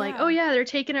said, like, oh yeah, they're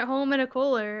taking it home in a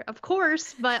cooler. Of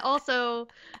course, but also,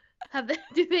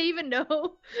 do they even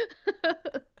know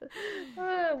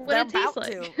what it tastes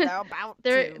like? They're about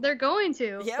to. They're going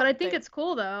to. Yeah, but I think it's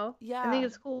cool, though. Yeah. I think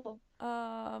it's cool.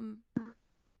 So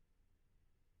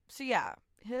yeah,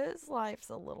 his life's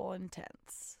a little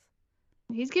intense.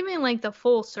 He's giving like the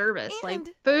full service, like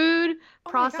food,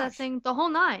 processing, the whole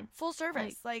nine. Full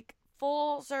service, like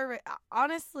full service.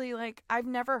 Honestly, like, I've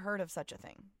never heard of such a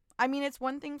thing. I mean, it's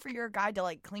one thing for your guy to,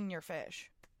 like, clean your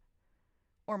fish.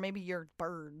 Or maybe your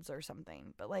birds or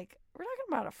something. But, like, we're talking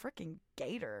about a freaking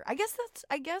gator. I guess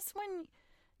when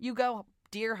you go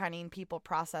deer hunting, people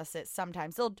process it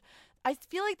sometimes. I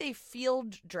feel like they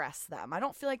field dress them. I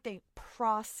don't feel like they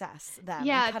process them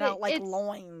and cut out, like,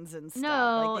 loins and stuff.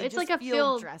 No, like, it's like a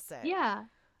field dress it. Yeah.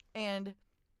 And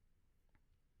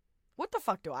what the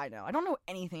fuck do I know? I don't know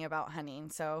anything about hunting,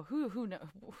 so who knows?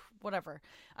 Whatever.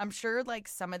 I'm sure, like,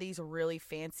 some of these really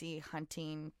fancy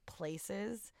hunting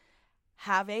places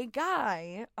have a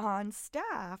guy on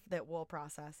staff that will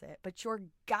process it, but your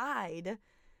guide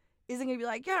isn't gonna be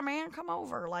like, yeah, man, come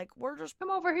over. Like, we're just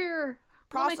come over here.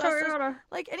 Process.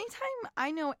 Like, anytime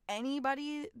I know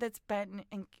anybody that's been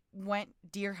and went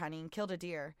deer hunting, killed a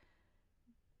deer,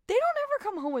 they don't ever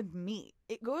come home with meat.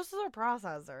 It goes to the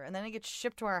processor, and then it gets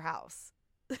shipped to our house.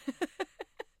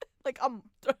 Like,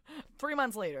 3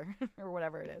 months later, or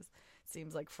whatever it is.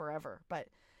 Seems like forever. But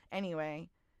anyway,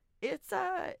 it's,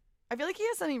 I feel like he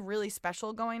has something really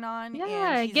special going on.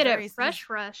 Yeah, and get it fresh.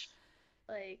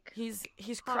 Like, he's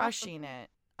crushing it.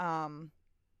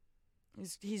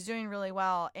 He's doing really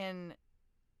well. And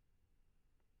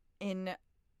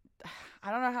I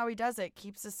don't know how he does it.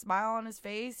 Keeps a smile on his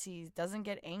face. He doesn't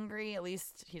get angry. At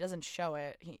least he doesn't show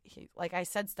it. He like, I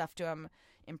said stuff to him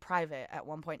in private at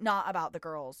one point, not about the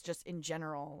girls, just in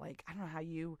general. Like, I don't know how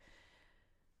you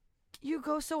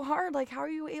go so hard. Like, how are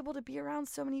you able to be around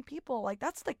so many people? Like,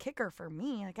 that's the kicker for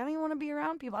me. Like, I don't even want to be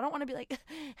around people. I don't want to be like,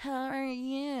 how are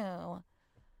you?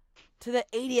 To the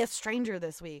 80th stranger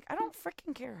this week. I don't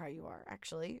freaking care how you are,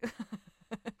 actually.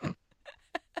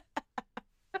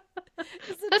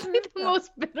 That'd be the most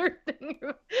bitter thing.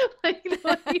 Like, it's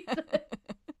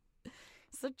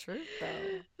the truth,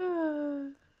 though.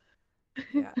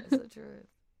 Yeah, it's the truth.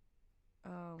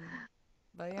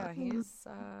 But yeah,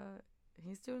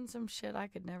 he's doing some shit I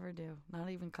could never do. Not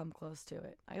even come close to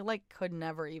it. I like could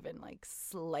never even like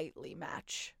slightly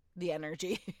match the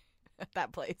energy at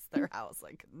that place, their house.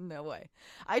 Like, no way.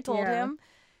 I told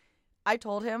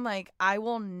him like I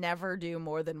will never do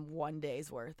more than 1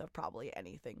 day's worth of probably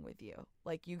anything with you.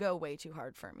 Like, you go way too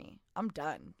hard for me. I'm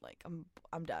done. Like,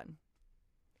 I'm done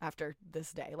after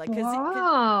this day. Like,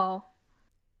 Wow.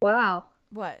 Wow.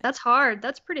 What? That's hard.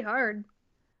 That's pretty hard.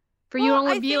 For you to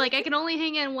only be like, I can only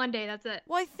hang in 1 day. That's it.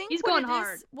 Well, I think he's going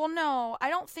hard. Well, no, I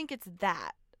don't think it's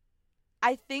that.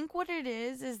 I think what it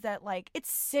is that like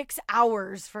it's 6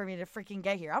 hours for me to freaking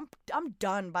get here. I'm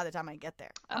done by the time I get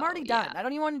there. I'm already done. I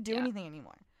don't even want to do anything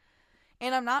anymore.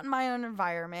 And I'm not in my own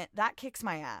environment. That kicks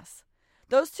my ass.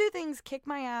 Those two things kick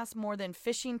my ass more than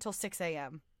fishing till 6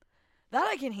 a.m. That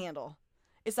I can handle.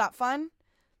 It's not fun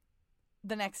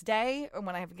the next day or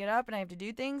when I have to get up and I have to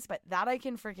do things, but that I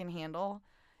can freaking handle.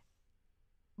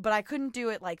 But I couldn't do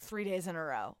it like 3 days in a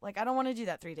row. Like, I don't want to do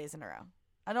that 3 days in a row.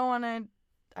 I don't want to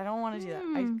do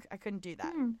that. I couldn't do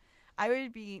that. I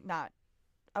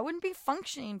wouldn't be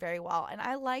functioning very well. And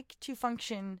I like to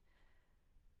function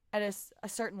at a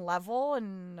certain level,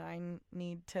 and I don't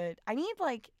even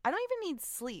need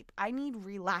sleep. I need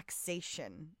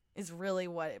relaxation is really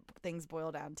what things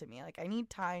boil down to me. Like, I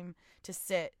need time to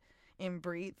sit and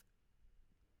breathe.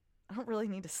 I don't really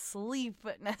need to sleep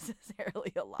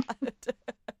necessarily a lot.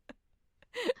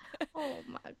 Oh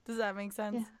my. Does that make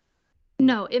sense? Yeah.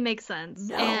 No, it makes sense.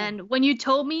 No. And when you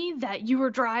told me that you were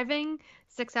driving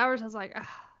 6 hours, I was like,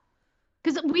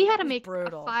 because we had to make a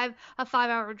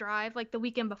 5-hour drive like the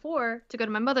weekend before to go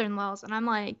to my mother-in-law's, and I'm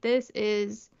like, this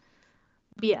is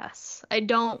BS. I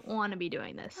don't want to be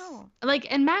doing this. No. Like,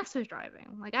 and Max was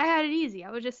driving. Like, I had it easy.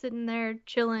 I was just sitting there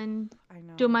chilling,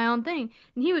 doing my own thing,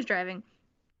 and he was driving.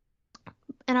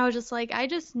 And I was just like,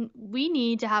 we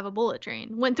need to have a bullet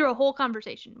train. Went through a whole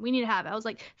conversation. We need to have it. I was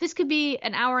like, this could be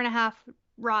an hour and a half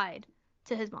ride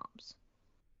to his mom's.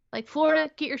 Like, Florida,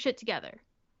 get your shit together.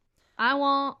 I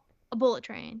want a bullet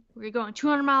train. We're going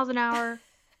 200 miles an hour,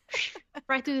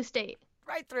 right through the state.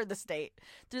 Right through the state.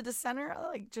 Through the center,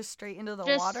 like just straight into the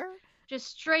water?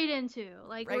 Just straight into.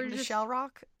 Like, right into Shell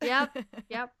Rock? Yep.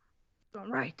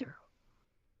 Going right through.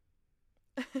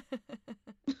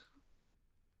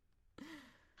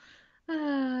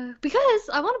 Because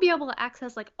I want to be able to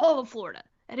access like all of Florida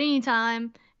at any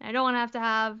time, and I don't want to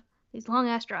have these long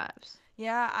ass drives.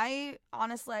 Yeah, I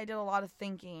did a lot of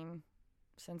thinking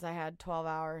since I had 12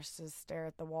 hours to stare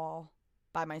at the wall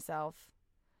by myself,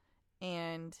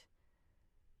 and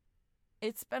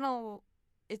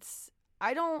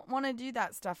I don't want to do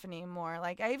that stuff anymore.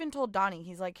 Like, I even told Donnie,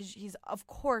 he's like, he's of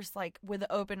course like with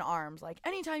open arms, like,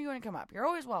 anytime you want to come up, you're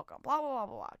always welcome, blah, blah, blah,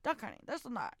 blah, blah, duck hunting, this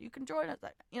and that, you can join us.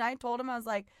 I told him, I was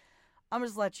like, I'm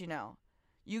just let you know,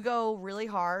 you go really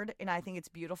hard, and I think it's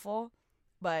beautiful,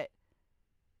 but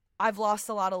I've lost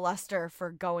a lot of luster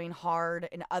for going hard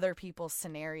in other people's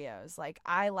scenarios. Like,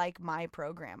 I like my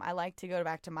program. I like to go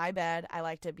back to my bed. I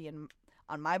like to be on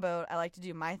my boat. I like to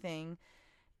do my thing.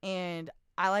 And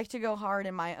I like to go hard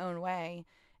in my own way.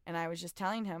 And I was just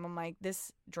telling him, I'm like,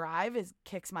 this drive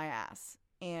kicks my ass.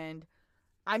 And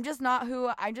I'm just not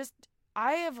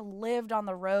I have lived on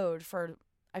the road for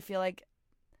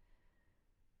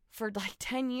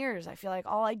 10 years. I feel like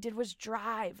all I did was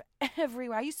drive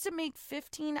everywhere. I used to make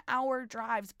 15-hour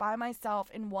drives by myself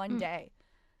in one day.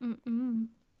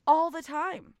 All the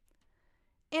time.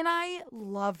 And I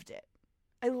loved it.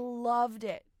 I loved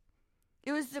it.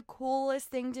 It was the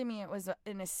coolest thing to me. It was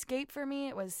an escape for me.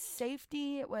 It was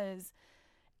safety. It was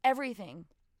everything.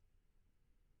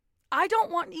 I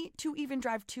don't want to even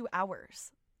drive 2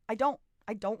 hours. I don't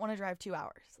want to drive 2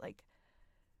 hours. Like,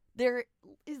 there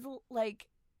is like,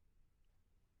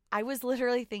 I was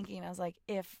literally thinking, I was like,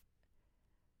 if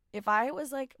I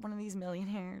was like one of these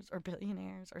millionaires or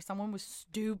billionaires or someone with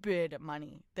stupid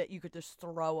money that you could just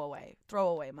throw away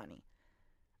money,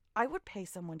 I would pay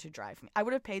someone to drive me. I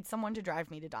would have paid someone to drive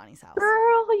me to Donnie's house.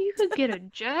 Girl, you could get a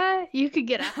jet. You could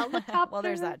get a helicopter. Well,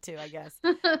 there's that too, I guess.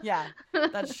 Yeah,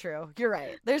 that's true. You're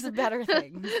right. There's better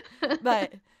things.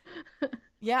 But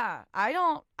yeah, I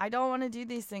don't want to do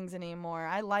these things anymore.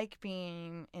 I like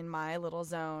being in my little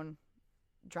zone,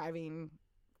 driving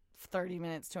 30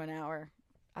 minutes to an hour.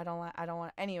 I don't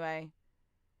want anyway.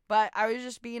 But I was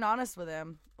just being honest with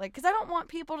him. Like, because I don't want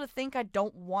people to think I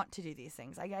don't want to do these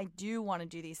things. I do want to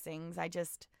do these things. I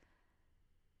don't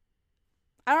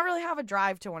really have a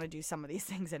drive to want to do some of these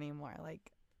things anymore.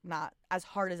 Like, not as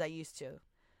hard as I used to.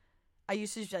 I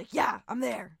used to just be like, yeah, I'm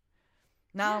there.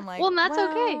 Now I'm like, well, and that's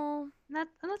okay.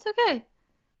 That's okay.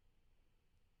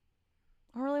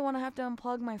 I don't really want to have to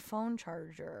unplug my phone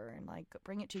charger and like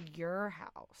bring it to your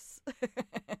house.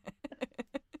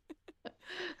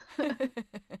 I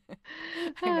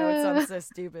know it sounds so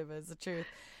stupid, but it's the truth.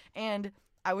 And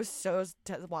I was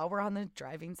while we're on the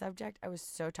driving subject, I was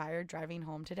so tired driving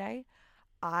home today.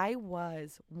 I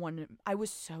was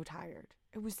so tired.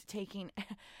 It was taking,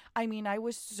 I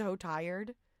was so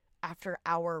tired after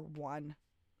hour one.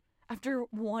 After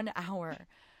 1 hour,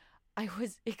 I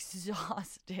was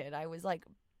exhausted. I was like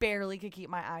barely could keep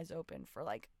my eyes open for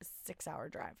like a 6-hour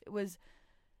drive. It was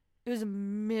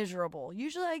miserable.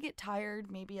 Usually I get tired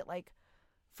maybe at like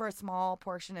for a small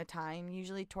portion of time,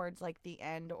 usually towards like the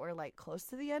end or like close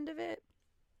to the end of it.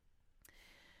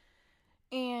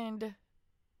 And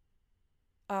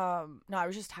no, I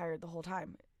was just tired the whole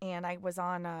time. And I was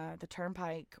on the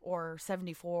turnpike or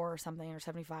 74 or something or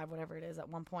 75, whatever it is at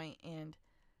one point, and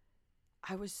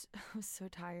I was so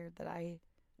tired that I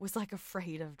was like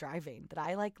afraid of driving, that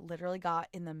I like literally got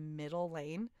in the middle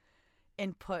lane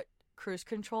and put cruise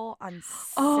control on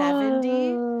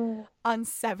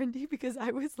 70 because I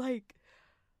was like,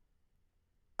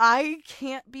 I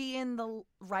can't be in the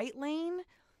right lane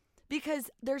because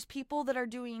there's people that are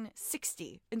doing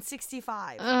 60 and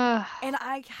 65 and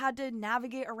I had to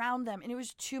navigate around them, and it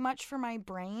was too much for my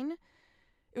brain.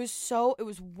 It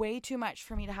was way too much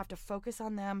for me to have to focus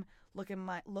on them, look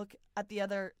at the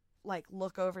other, like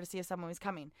look over to see if someone was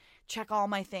coming, check all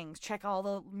my things, check all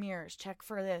the mirrors, check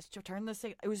for this, to turn this.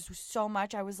 It was so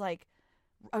much. I was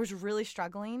really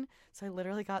struggling. So I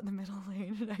literally got in the middle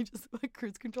lane and I just put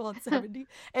cruise control on 70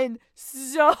 and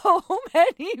so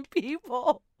many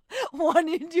people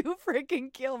wanted to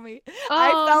freaking kill me.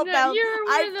 I felt that you're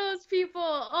one of those people.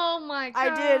 Oh my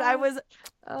God. I did. I was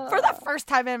for the first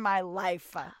time in my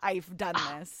life I've done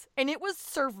this, and it was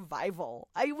survival.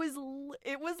 It was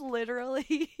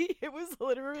literally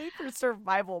for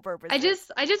survival purposes.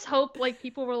 I just hope like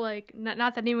people were like, not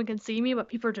that anyone can see me, but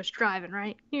people are just driving,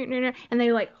 right? And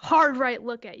they like hard right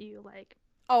look at you like.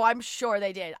 Oh, I'm sure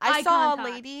they did. I saw a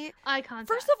lady. Eye contact.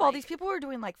 First of all, these people were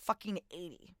doing like fucking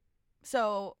 80.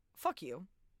 So, fuck you.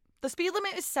 The speed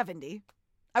limit is 70.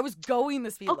 I was going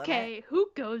the speed limit. Okay, who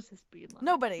goes the speed limit?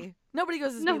 Nobody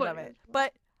goes the speed limit.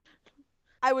 But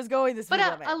I was going the speed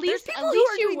limit. But at least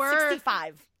you were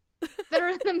 65. That are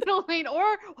in the middle lane or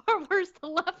worse, the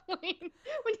left lane.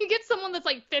 When you get someone that's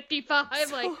like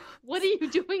 55, like, what are you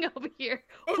doing over here?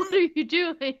 What are you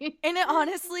doing? And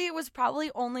it was probably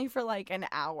only for like an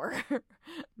hour.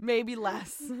 Maybe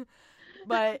less.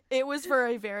 But it was for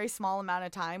a very small amount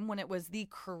of time when it was the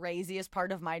craziest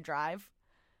part of my drive.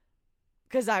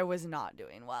 Because I was not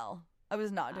doing well.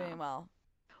 Well,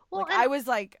 like, I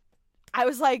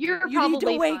was like, you need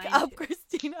to wake up,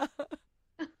 Christina.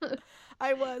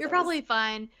 I was. You're probably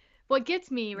fine. What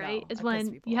gets me, right, is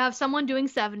when you have someone doing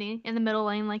 70 in the middle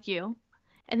lane like you,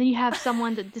 and then you have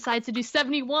someone that decides to do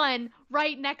 71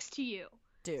 right next to you.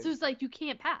 Dude. So it's like you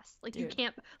can't pass. Like you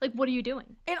can't. Like what are you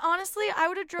doing? And honestly, I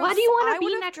would have drove. Why do you want to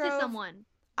be next to someone?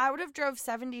 I would have drove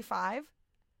 75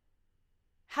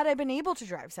 had I been able to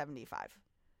drive 75.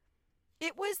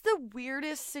 It was the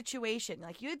weirdest situation.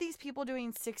 Like you had these people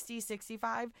doing 60,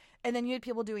 65, and then you had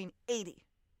people doing 80.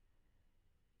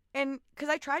 And because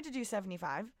I tried to do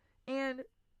 75, and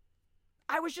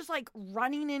I was just like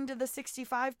running into the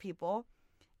 65 people.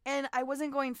 And I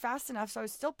wasn't going fast enough, so I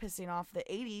was still pissing off the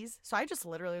 80s. So I just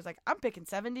literally was like, I'm picking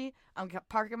 70. I'm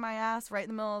parking my ass right in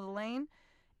the middle of the lane.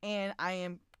 And I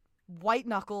am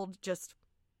white-knuckled just...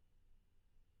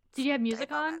 Did you have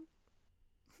music on?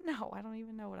 No, I don't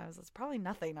even know what I was. It's probably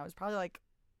nothing. I was probably like...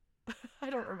 I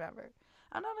don't remember.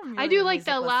 I'm not a music I do like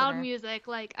the listener. loud music.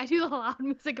 Like, I do the loud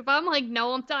music. If I'm like,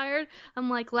 no, I'm tired, I'm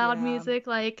like loud music,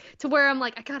 like to where I'm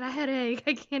like, I got a headache.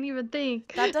 I can't even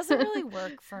think. That doesn't really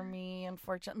work for me,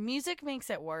 unfortunately. Music makes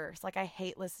it worse. Like, I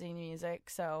hate listening to music.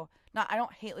 So, I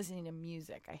don't hate listening to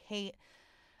music.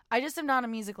 I just am not a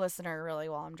music listener really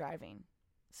while I'm driving.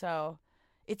 So,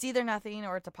 it's either nothing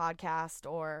or it's a podcast,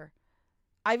 or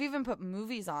I've even put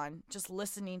movies on, just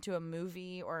listening to a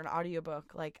movie or an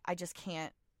audiobook. Like, I just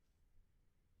can't.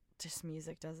 Just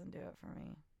music doesn't do it for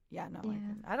me. Yeah, no,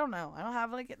 I don't know. I don't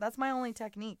have like that's my only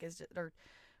technique or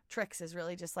tricks is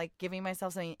really just like giving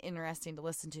myself something interesting to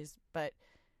listen to. But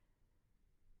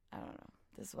I don't know.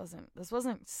 This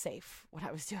wasn't safe. What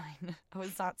I was doing, I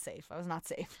was not safe. Oh my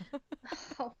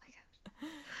gosh.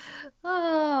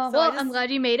 Oh, so well, I'm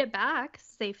glad you made it back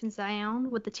safe and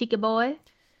sound with the Tika boy.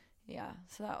 Yeah.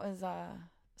 So that was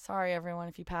sorry everyone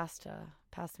if you passed me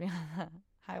on the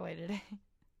highway today.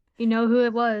 You know who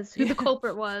it was, who the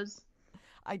culprit was.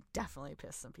 I definitely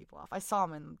pissed some people off. I saw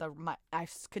them I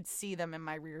could see them in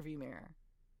my rearview mirror,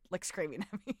 like screaming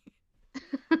at me.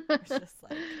 It's just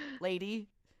like, lady,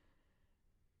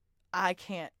 I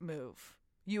can't move.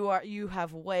 You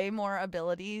have way more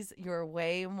abilities. You're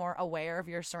way more aware of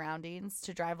your surroundings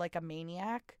to drive like a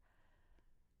maniac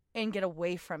and get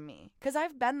away from me. Because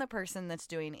I've been the person that's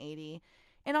doing 80.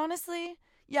 And honestly,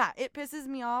 yeah, it pisses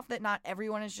me off that not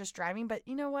everyone is just driving. But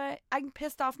you know what? I'm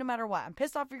pissed off no matter what. I'm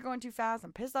pissed off if you're going too fast.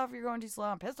 I'm pissed off if you're going too slow.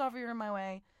 I'm pissed off if you're in my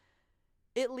way.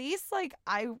 At least, like,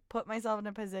 I put myself in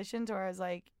a position to where I was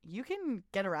like, you can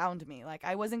get around me. Like,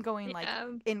 I wasn't going, like,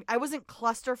 I wasn't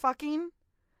cluster fucking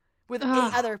with 8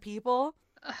 other people.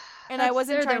 And I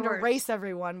wasn't trying to race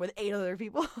everyone with 8 other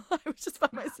people. I was just by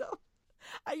myself.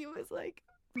 I was like,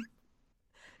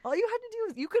 all you had to do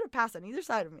was, you could have passed on either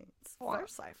side of me. It's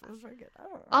first side. It was very good. I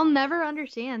don't know. I'll never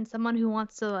understand someone who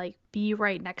wants to, like, be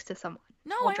right next to someone.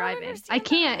 No, while I driving. don't understand. I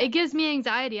can't. That. It gives me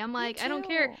anxiety. I'm like, I don't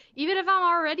care. Even if I'm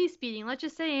already speeding, let's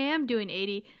just say I am doing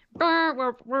 80.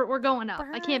 We're going up.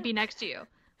 I can't be next to you.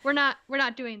 We're not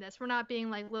doing this. We're not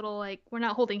being like little, like, we're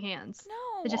not holding hands.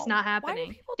 No. It's just not happening. Why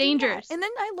do people Dangerous. Do that? And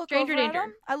then I look over at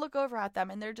them. I look over at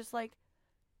them and they're just like,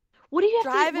 what do you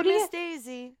have driving to Miss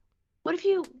Daisy? What if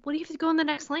you have to go in the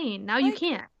next lane? Now you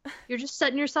can't. You're just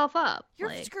setting yourself up.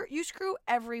 You screw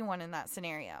everyone in that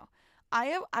scenario.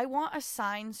 I want a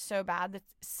sign so bad that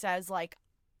says, like,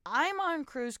 I'm on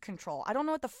cruise control. I don't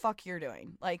know what the fuck you're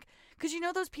doing. Like, because you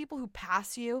know those people who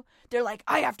pass you? They're like,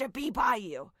 I have to be by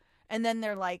you. And then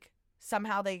they're like,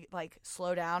 somehow they, like,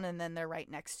 slow down and then they're right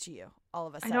next to you all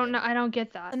of a sudden. I don't know. I don't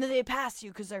get that. And then they pass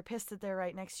you because they're pissed that they're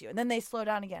right next to you. And then they slow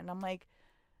down again. And I'm like,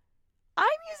 I'm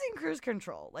using cruise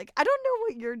control. Like, I don't know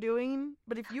what you're doing,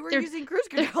 but if you were using cruise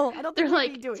control, I don't think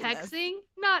you'd be doing texting, this.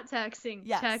 Not texting.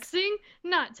 Yes. Texting,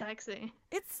 not texting.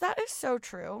 That is so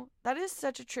true. That is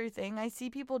such a true thing. I see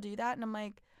people do that, and I'm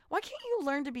like, why can't you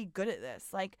learn to be good at this?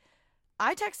 Like,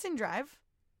 I text and drive.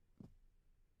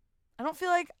 I don't feel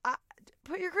like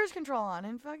put your cruise control on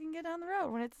and fucking get down the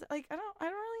road when it's like I don't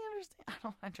really understand. I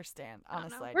don't understand,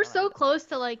 honestly. We're so close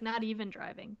to, like, not even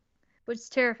driving, which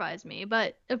terrifies me,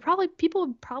 but people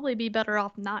would probably be better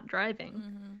off not driving.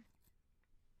 Mm-hmm.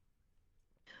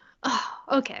 Oh,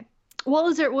 okay. Well,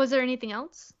 was there anything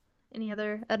else? Any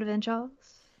other adventures?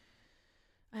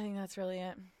 I think that's really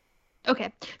it.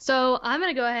 Okay, so I'm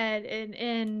gonna go ahead and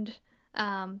end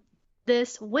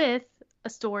this with a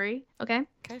story. Okay.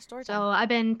 Okay, story time. So I've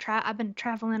been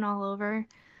traveling all over.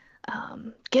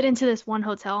 Get into this one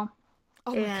hotel.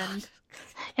 Oh my God.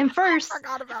 And first, I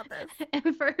forgot about this.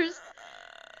 And first,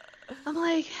 I'm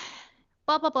like,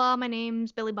 blah blah blah. My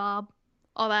name's Billy Bob,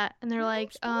 all that, and they're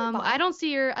like, I don't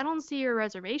see your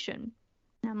reservation.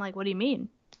 And I'm like, what do you mean?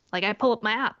 Like, I pull up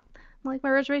my app. I'm like, my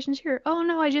reservation's here. Oh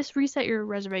no, I just reset your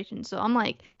reservation. So I'm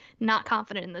like, not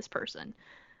confident in this person.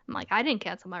 I'm like, I didn't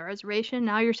cancel my reservation.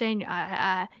 Now you're saying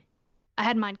I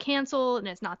had mine canceled and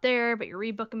it's not there, but you're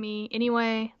rebooking me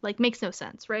anyway. Like, makes no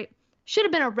sense, right? Should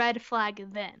have been a red flag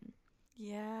then.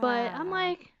 Yeah. But I'm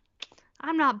like,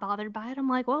 I'm not bothered by it. I'm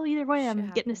like, well, either way,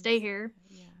 I'm getting to stay here.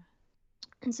 Yeah.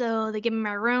 And so they give me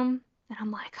my room, and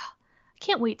I'm like, oh, I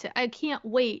can't wait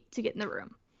to get in the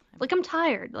room. Like, I'm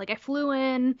tired. Like, I flew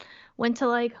in, went to,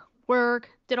 like, work,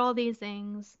 did all these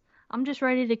things. I'm just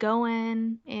ready to go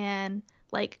in and,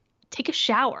 like, take a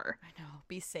shower. I know.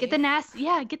 Be safe. Get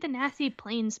the nasty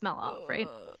plane smell off, right?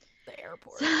 The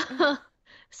airport.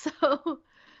 So,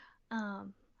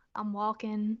 I'm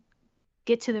walking,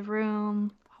 get to the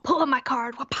room, pull up my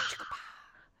card,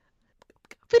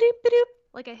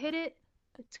 like, I hit it,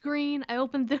 it's green, I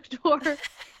open the door,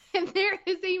 and there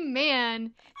is a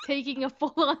man taking a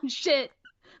full-on shit.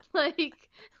 Like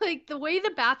the way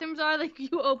the bathrooms are, like,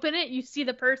 you open it, you see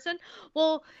the person.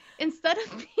 Well, instead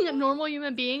of being a normal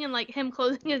human being and, like, him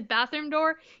closing his bathroom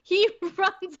door, he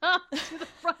runs up to the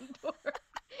front door.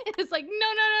 And it's like,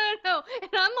 no. And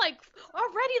I'm like,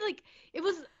 already, like, it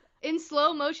was in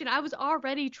slow motion. I was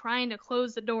already trying to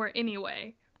close the door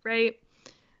anyway, right?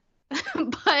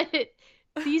 But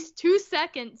these 2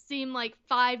 seconds seem like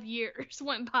 5 years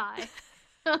went by.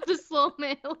 The slow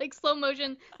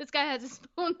motion. This guy has his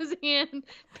phone in his hand,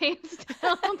 pants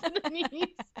down to the knees,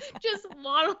 just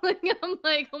waddling. I'm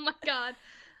like, oh my God.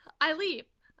 I leave.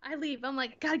 I'm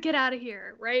like, I gotta get out of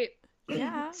here, right?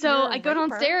 Yeah. So I go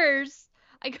downstairs.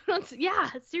 Yeah,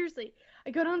 seriously. I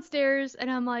go downstairs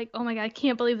and I'm like, oh my God, I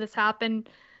can't believe this happened.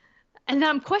 And then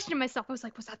I'm questioning myself. I was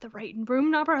like, was that the right room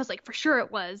number? I was like, for sure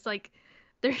it was. Like,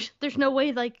 there's no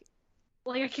way like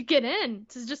I could get in.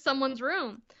 This is just someone's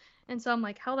room. And so I'm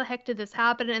like, how the heck did this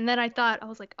happen? And then I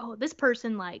was like, oh, this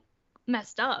person, like,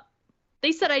 messed up.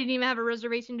 They said I didn't even have a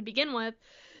reservation to begin with.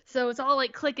 So it's all,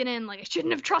 like, clicking in. Like, I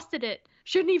shouldn't have trusted it.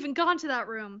 Shouldn't even gone to that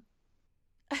room.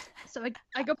 So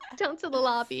I go back down to the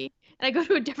lobby and I go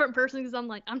to a different person because I'm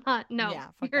like, I'm not, no, Yeah,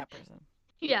 fuck you're, that person.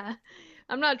 yeah,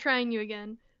 I'm not trying you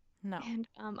again. No. And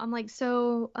I'm like,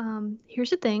 so here's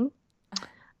the thing.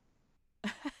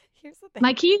 Here's the thing.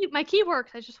 My key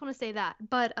works. I just want to say that.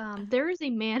 But there is a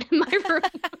man in my room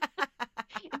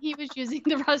and he was using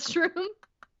the restroom.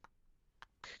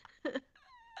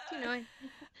 You know,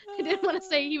 I didn't want to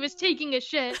say he was taking a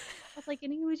shit. I was like,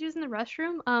 and he was using the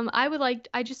restroom.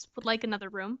 I just would like another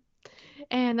room.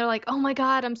 And they're like, "Oh my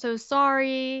God, I'm so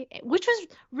sorry," which was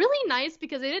really nice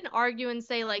because they didn't argue and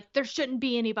say like there shouldn't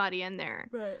be anybody in there.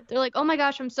 Right. They're like, "Oh my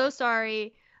gosh, I'm so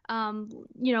sorry.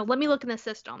 Let me look in the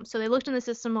system." So they looked in the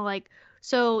system like,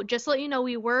 so just to let you know,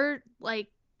 we were like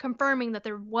confirming that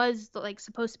there was like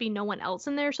supposed to be no one else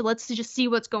in there. So let's just see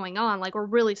what's going on. Like, we're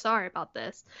really sorry about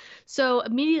this. So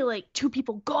immediately, like, two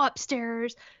people go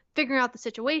upstairs, figuring out the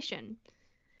situation.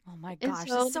 Oh my And gosh,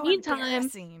 so it's in the so meantime,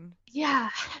 embarrassing. yeah.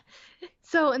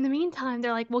 So in the meantime,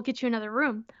 they're like, "We'll get you another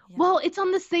room." Yeah. Well, it's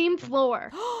on the same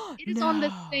floor. It is on the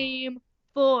No. same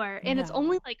floor, and it's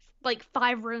only No. like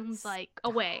 5 rooms like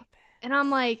away. Stop And I'm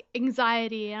like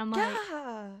anxiety, and I'm it. like,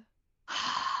 Yeah.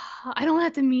 I don't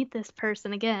have to meet this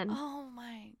person again. Oh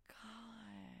my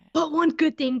god. But one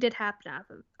good thing did happen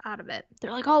out of it.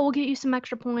 They're like, "Oh, we'll get you some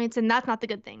extra points," and that's not the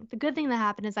good thing. The good thing that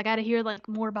happened is I got to hear like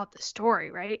more about the story,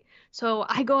 right? So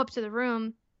I go up to the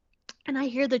room, and I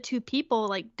hear the two people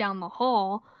like down the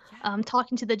hall, Yeah.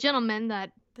 talking to the gentleman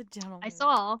that The I gentleman.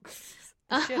 saw.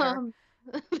 The shitter.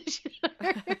 The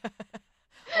shitter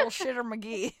Little shitter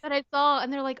McGee. that I saw,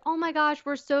 and they're like, "Oh my gosh,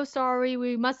 we're so sorry.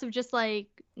 We must have just like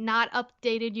not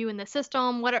updated you in the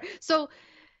system, whatever." So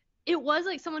it was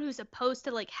like someone who's supposed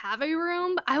to like have a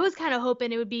room. I was kind of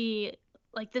hoping it would be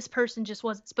like this person just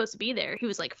wasn't supposed to be there. He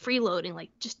was like freeloading,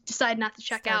 like just decided not to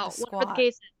check Started to out. Whatever the squat.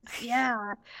 case is.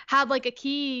 Yeah. Had like a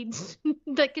key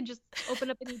that could just open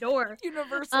up any door.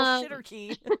 Universal shitter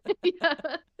key. Yeah.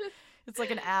 It's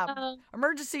like an app. Um,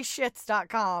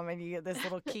 Emergencyshits.com, and you get this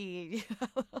little key.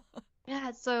 yeah,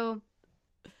 so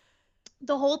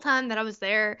the whole time that I was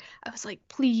there, I was like,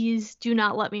 please do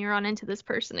not let me run into this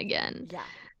person again. Yeah.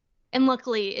 And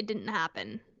luckily it didn't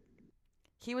happen.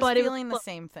 He was But it was feeling the clo-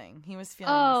 same thing. He was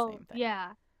feeling the same thing.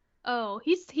 yeah. Oh,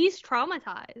 he's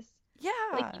traumatized. Yeah.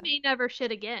 Like, he may never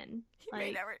shit again. He may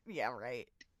Like, never. Yeah, right.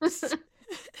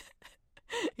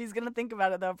 He's gonna think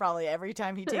about it though. Probably every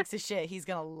time he takes a shit, he's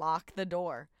gonna lock the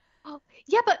door. oh,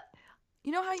 yeah, but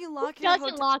You know how you who lock your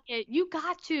doesn't hotel? lock it? You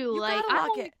got to. You Like, gotta I lock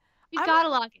don't. it. You I'm gotta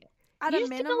lock it. At You a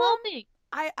just did the minimum. little thing.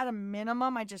 At a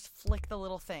minimum, I just flick the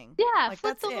little thing. Yeah, Like,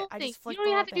 flip that's the it. little I thing. just You flick don't the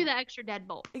even little have to do thing. the extra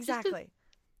deadbolt. Exactly.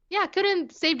 Yeah, could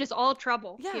have saved us all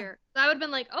trouble Yeah. here. I would have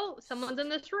been like, oh, someone's in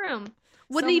this room.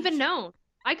 Wouldn't So even much- known.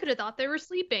 I could have thought they were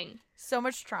sleeping. So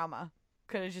much trauma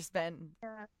could have just been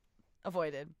Yeah.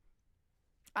 avoided.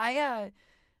 I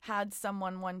had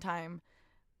someone one time.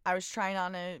 I was trying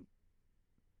on a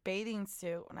bathing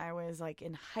suit when I was like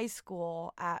in high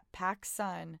school at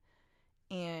PacSun,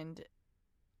 and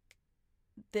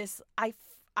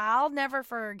I'll never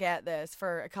forget this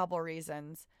for a couple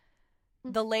reasons.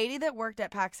 The lady that worked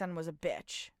at PacSun was a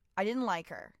bitch. I didn't like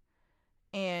her.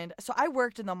 And so I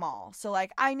worked in the mall. So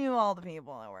like I knew all the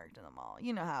people that worked in the mall.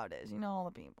 You know how it is. You know all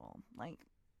the people. Like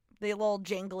the little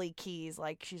jangly keys,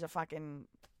 like she's a fucking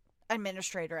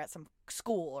administrator at some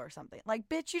school or something. Like,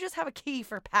 bitch, you just have a key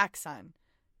for PacSun.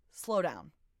 Slow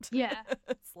down. Yeah.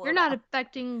 Slow You're not down.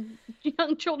 affecting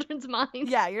young children's minds.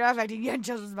 Yeah, you're not affecting young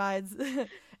children's minds.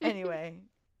 Anyway.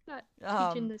 Not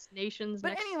Um, teaching this nation's But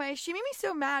next. anyway, she made me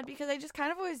so mad because I just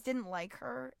kind of always didn't like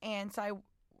her, and so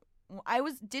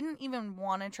didn't even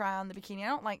want to try on the bikini. I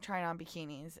don't like trying on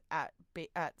bikinis at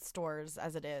stores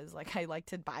as it is. Like, I like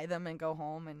to buy them and go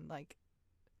home and like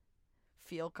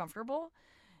feel comfortable.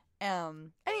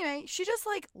 Anyway, she just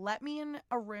like let me in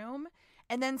a room,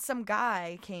 and then some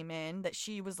guy came in that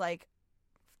she was like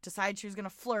decided she was gonna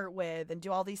flirt with and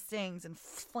do all these things and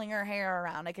fling her hair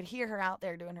around. I could hear her out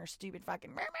there doing her stupid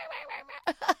fucking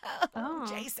Oh.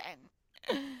 Jason.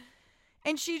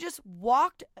 And she just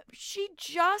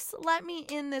let me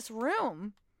in this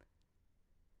room.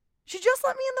 She just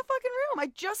let me in the fucking room.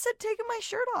 I just had taken my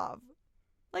shirt off.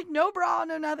 Like, no bra,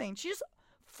 no nothing. She just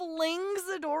flings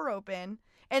the door open,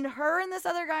 and her and this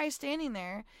other guy is standing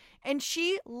there, and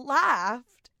she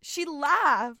laughed. She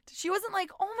laughed. She wasn't like,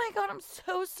 oh my God, I'm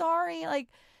so sorry. Like,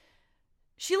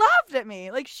 she laughed at me.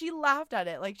 Like, she laughed at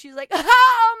it. Like, she's like,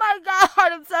 oh my God,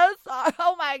 I'm so sorry.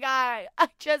 Oh my God. I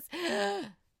just... If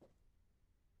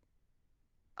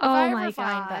I Oh my ever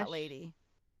find that gosh. lady,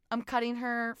 I'm cutting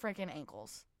her freaking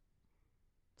ankles.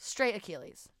 Straight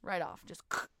Achilles. Right off. Just...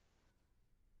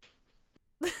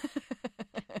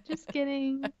 Just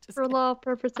kidding. Just For kidding. law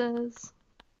purposes.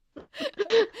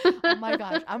 Oh my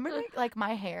gosh. I'm gonna make, like,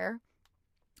 my hair.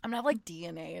 I'm gonna have, like,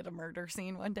 DNA at a murder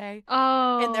scene one day.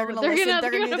 Oh, And they're gonna listen.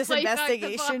 They're gonna do this play back the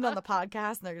investigation on the pod.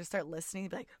 podcast, and they're gonna start listening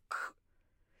and be like,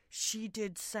 she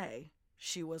did say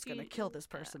she was gonna kill this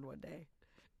person one day.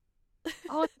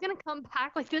 Oh, it's gonna come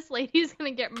back like this lady's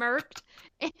gonna get murked,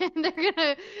 and they're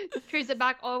gonna trace it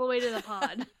back all the way to the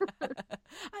pod.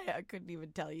 I couldn't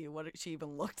even tell you what she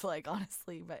even looked like,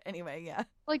 honestly. But anyway, yeah.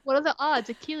 Like, what are the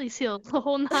odds? Achilles heels, the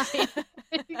whole 9.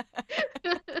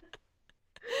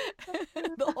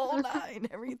 The whole 9,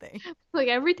 everything. Like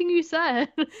everything you said.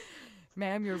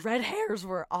 Ma'am, your red hairs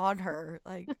were on her.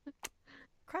 Like,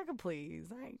 cracker, please.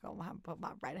 I ain't gonna have to put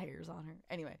my red hairs on her.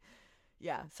 Anyway,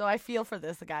 yeah. So I feel for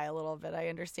this guy a little bit. I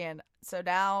understand. So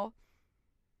now,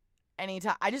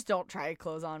 anytime, I just don't try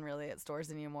clothes on really at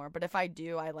stores anymore. But if I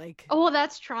do, I like. Oh, well,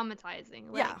 that's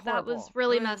traumatizing. Like, Yeah, that was horrible.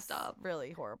 really It was messed up.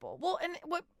 Really horrible. Well, and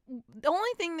the only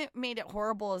thing that made it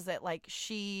horrible is that, like,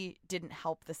 she didn't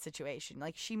help the situation.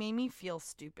 Like, she made me feel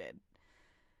stupid.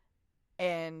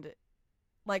 And,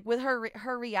 like, with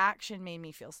her reaction made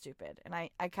me feel stupid. And I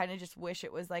kind of just wish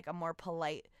it was, like, a more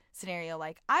polite scenario.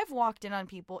 Like, I've walked in on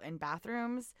people in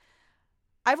bathrooms.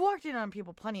 I've walked in on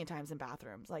people plenty of times in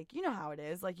bathrooms. Like, you know how it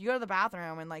is. Like, you go to the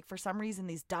bathroom and, like, for some reason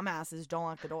these dumbasses don't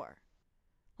lock the door.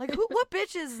 Like, what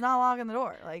bitch is not locking the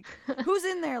door? Like, who's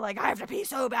in there like, I have to pee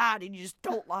so bad, and you just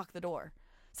don't lock the door?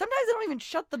 Sometimes they don't even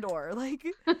shut the door. Like,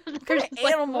 what kind of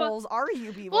animals are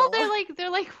you people? Well,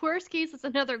 they're like worst case it's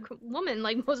another woman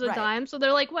like most of the Right. time, so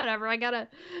they're like whatever. I gotta.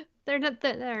 They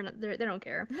don't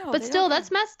care. No, But they still, don't that's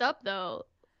care. messed up though.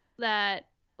 That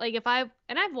like if I've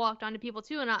walked onto people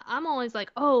too, and I'm always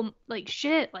like, oh, like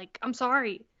shit, like I'm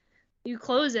sorry. You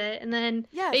close it, and then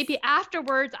Yes. maybe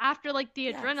afterwards, after like the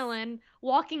Yes. adrenaline,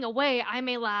 walking away, I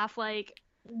may laugh like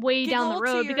way down the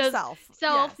Giggle road to because yourself.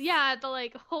 Yes. yeah, the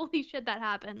like holy shit that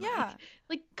happened. Yeah.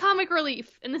 Like comic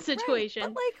relief in the Right. situation.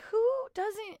 But, like, who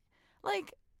doesn't,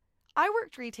 like, I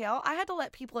worked retail. I had to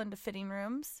let people into fitting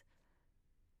rooms.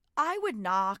 I would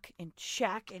knock and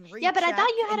check and recheck. Yeah, but I thought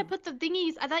you had to and- put the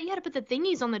thingies. I thought you had to put the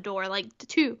thingies on the door, like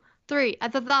 2, 3. I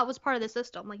thought that was part of the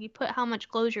system. Like you put how much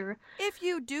closure. If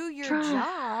you do your Try-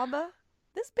 job,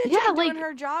 this bitch Yeah, ain't doing like,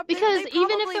 her job. Because they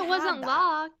even if probably it wasn't had that.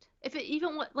 locked,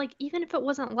 even if it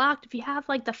wasn't locked, if you have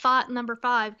like the font number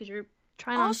 5 because you're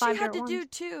trying All on 5 she had to different do ones.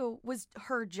 too was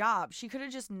her job. She could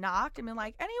have just knocked and been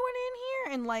like, "Anyone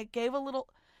in here?" and like gave a little.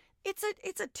 It's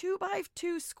a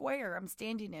 2x2 square I'm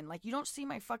standing in. Like, you don't see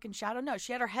my fucking shadow. No,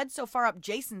 she had her head so far up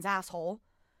Jason's asshole.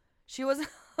 She wasn't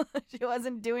she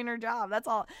wasn't doing her job. That's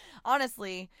all.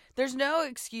 Honestly, there's no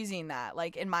excusing that.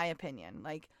 Like, in my opinion,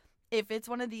 like if it's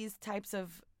one of these types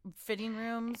of fitting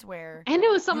rooms where And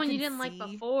it was someone you, can didn't like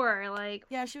see- before. Like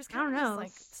yeah, she was I kind don't of just know.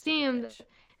 like stupid bitch.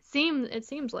 It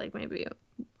seems like maybe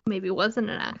it wasn't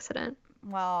an accident.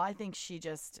 Well, I think she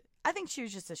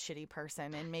was just a shitty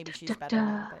person, and maybe she's better Da-da.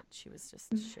 now, but she was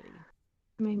just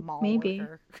shitty. Mall Maybe.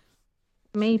 worker.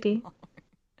 Maybe.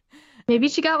 Maybe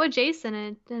she got with Jason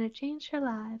and it changed her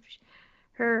life.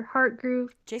 Her heart grew.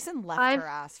 Jason left I've- her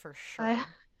ass for sure. I-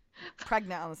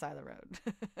 Pregnant on the side of the road.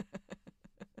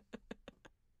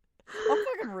 I'm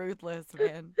fucking ruthless,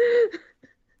 man.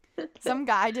 Some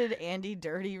guy did Andy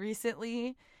dirty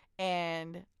recently,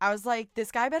 and I was like,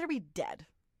 this guy better be dead.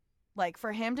 Like,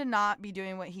 for him to not be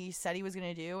doing what he said he was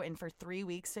going to do, and for 3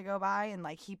 weeks to go by, and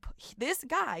like this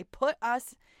guy put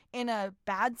us in a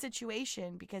bad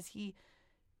situation because he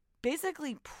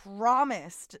basically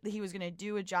promised that he was going to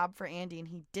do a job for Andy, and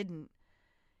he didn't.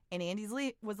 And Andy's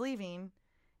was leaving,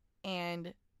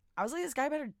 and I was like, this guy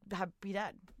better be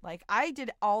dead. Like, I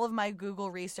did all of my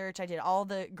Google research. I did all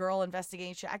the girl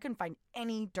investigation. I couldn't find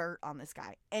any dirt on this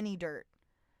guy. Any dirt.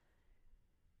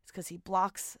 It's because he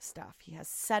blocks stuff. He has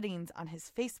settings on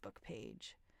his Facebook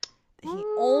page. He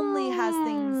only has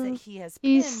things that he has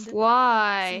pinned. He's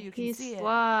sly. so you can He's see it.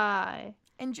 sly.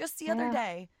 And just the other Yeah.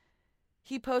 day,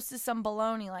 he posted some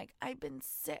baloney like, I've been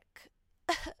sick.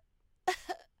 I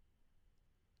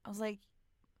was like,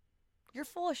 you're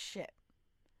full of shit.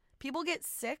 People get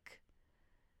sick,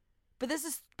 but this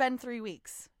has been 3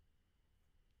 weeks.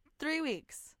 3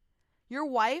 weeks. Your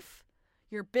wife,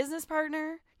 your business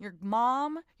partner, your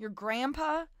mom, your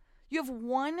grandpa, you have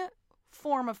one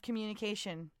form of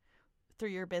communication through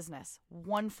your business.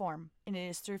 One form, and it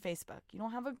is through Facebook. You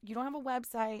don't have a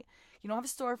website, you don't have a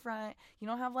storefront, you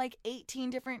don't have like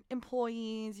 18 different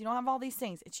employees, you don't have all these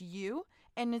things. It's you,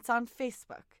 and it's on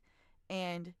Facebook.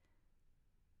 And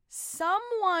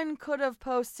someone could have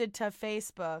posted to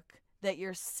Facebook that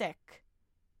you're sick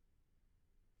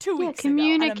 2 Yeah, weeks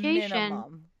communication. ago at a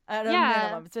minimum. At a Yeah,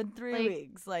 minimum. It's been 3 like,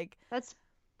 weeks. Like, That's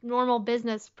normal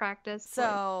business practice.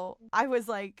 So I was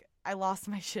like, I lost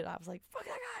my shit. I was like, fuck that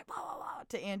guy, blah, blah, blah,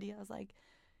 to Andy. I was like,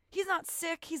 he's not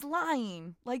sick. He's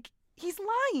lying. Like, he's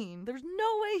lying. There's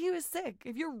no way he was sick.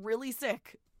 If you're really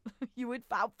sick, you would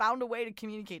found a way to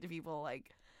communicate to people.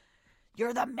 Like,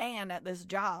 you're the man at this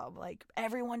job. Like,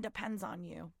 everyone depends on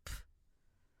you. Pfft.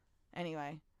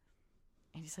 Anyway.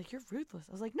 And he's like, you're ruthless.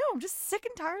 I was like, no, I'm just sick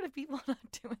and tired of people not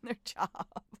doing their job.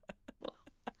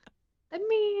 I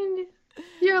mean,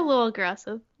 you're a little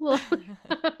aggressive.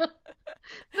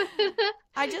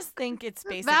 I just think it's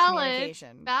basic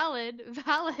communication. Valid,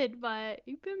 but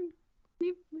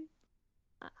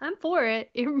I'm for it.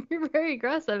 You're very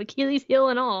aggressive, Achilles heel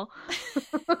and all.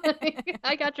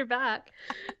 I got your back.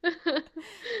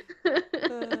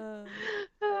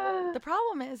 The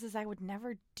problem is I would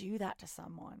never do that to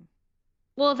someone.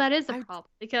 Well, that is a problem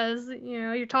because,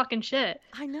 you're talking shit.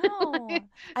 I know.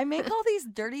 I make all these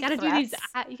dirty threats.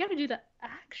 You gotta do the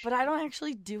action. But I don't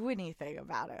actually do anything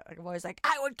about it. Like, I'm always like,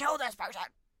 I would kill this person.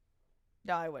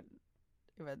 No, I wouldn't.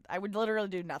 I would literally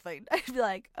do nothing. I'd be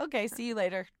like, okay, see you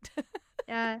later.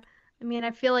 Yeah. I mean,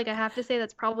 I feel like I have to say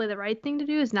that's probably the right thing to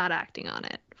do is not acting on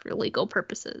it for legal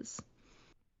purposes.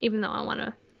 Even though I want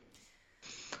to.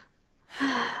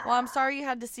 Well, I'm sorry you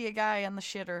had to see a guy on the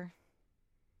shitter.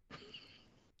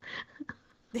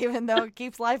 Even though it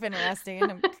keeps life interesting, and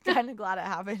I'm kind of glad it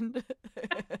happened.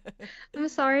 I'm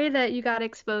sorry that you got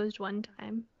exposed one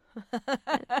time.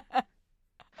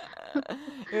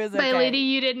 It was okay. By a lady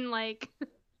you didn't like.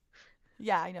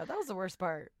 Yeah, I know. That was the worst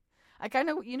part. I kind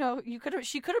of,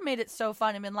 she could have made it so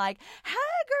fun and been like, hey,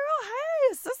 girl,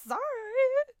 hey, so sorry.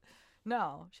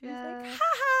 No, she was like, ha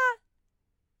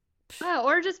ha.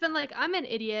 Or just been like, I'm an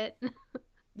idiot.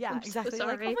 Yeah, exactly. So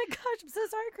like, oh my gosh, I'm so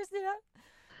sorry, Christina.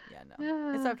 Yeah,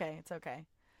 no, it's okay. It's okay.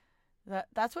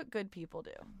 That's what good people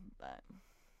do. But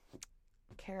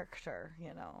character.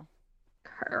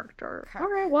 Character. All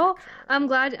right. Well, I'm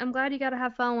glad you got to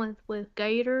have fun with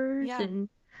gators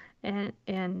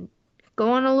and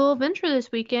go on a little adventure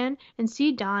this weekend and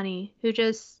see Donnie, who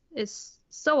just is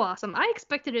so awesome. I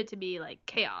expected it to be like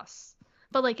chaos,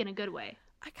 but like in a good way.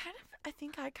 I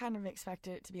think I kind of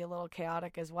expected it to be a little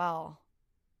chaotic as well.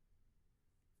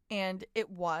 And it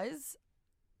was,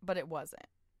 but it wasn't.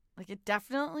 Like, it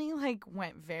definitely, like,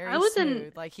 went very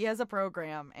smooth. Like, he has a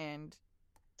program, and...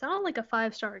 It sounded like a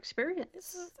 5-star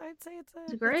experience. I'd say it's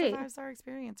great. a 5-star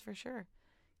experience, for sure.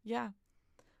 Yeah.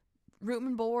 Room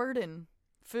and board, and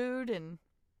food, and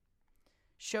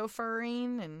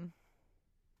chauffeuring, and...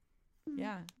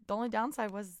 Yeah. The only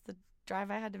downside was the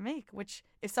drive I had to make, which,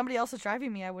 if somebody else was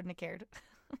driving me, I wouldn't have cared.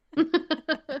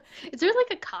 Is there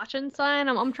like a caution sign?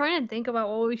 I'm trying to think about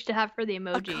what we should have for the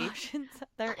emoji. A caution sign?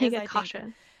 There is a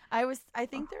caution. I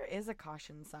think there is a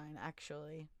caution sign,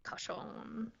 actually.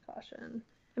 Caution.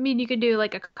 I mean, you could do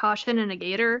like a caution and a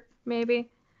gator, maybe. I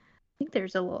think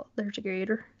there's a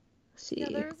gator. Let's see. Yeah,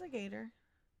 there is a gator.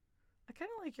 I kind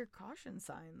of like your caution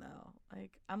sign, though.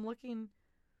 Like, I'm looking.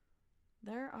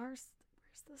 Where's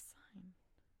the sign?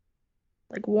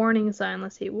 Like warning sign.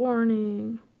 Let's see.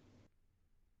 Warning.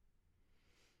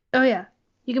 Oh yeah,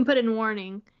 you can put in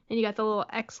warning, and you got the little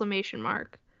exclamation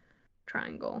mark,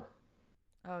 triangle.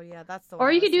 Oh yeah, that's the one.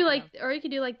 Or you could do like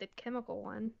the chemical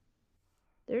one.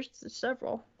 There's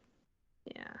several.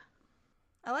 Yeah.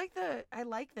 I like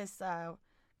this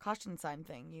caution sign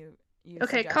thing you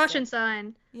Okay, suggested. caution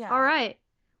sign. Yeah. All right,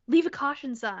 leave a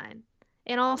caution sign,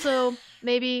 and also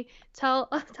maybe tell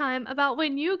a time about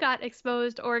when you got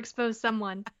exposed or exposed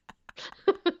someone.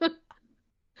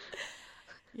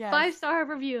 Yes. 5-star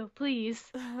review, please.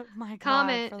 My God,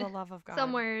 comment for the love of God.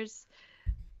 Somewheres.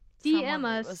 DM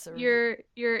us your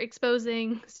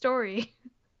exposing story.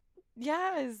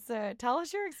 Yes, tell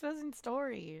us your exposing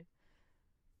story.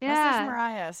 Yeah. Message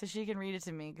Mariah so she can read it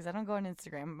to me because I don't go on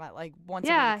Instagram about like once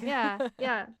a week.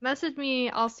 Yeah. Message me.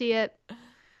 I'll see it.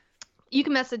 You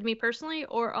can message me personally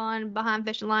or on Behind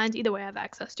Fishing Lines. Either way, I have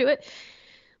access to it.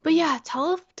 But yeah,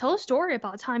 tell a story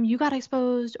about a time you got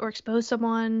exposed or exposed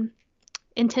someone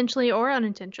intentionally or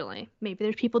unintentionally. Maybe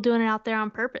there's people doing it out there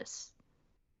on purpose.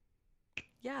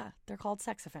 Yeah, they're called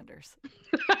sex offenders.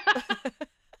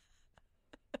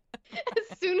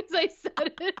 As soon as I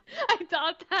said it, I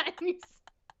thought that. And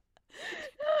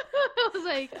I was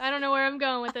like, I don't know where I'm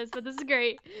going with this, but this is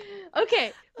great.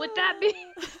 Okay, with that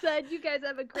being said, you guys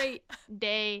have a great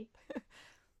day.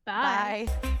 Bye.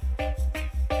 Bye.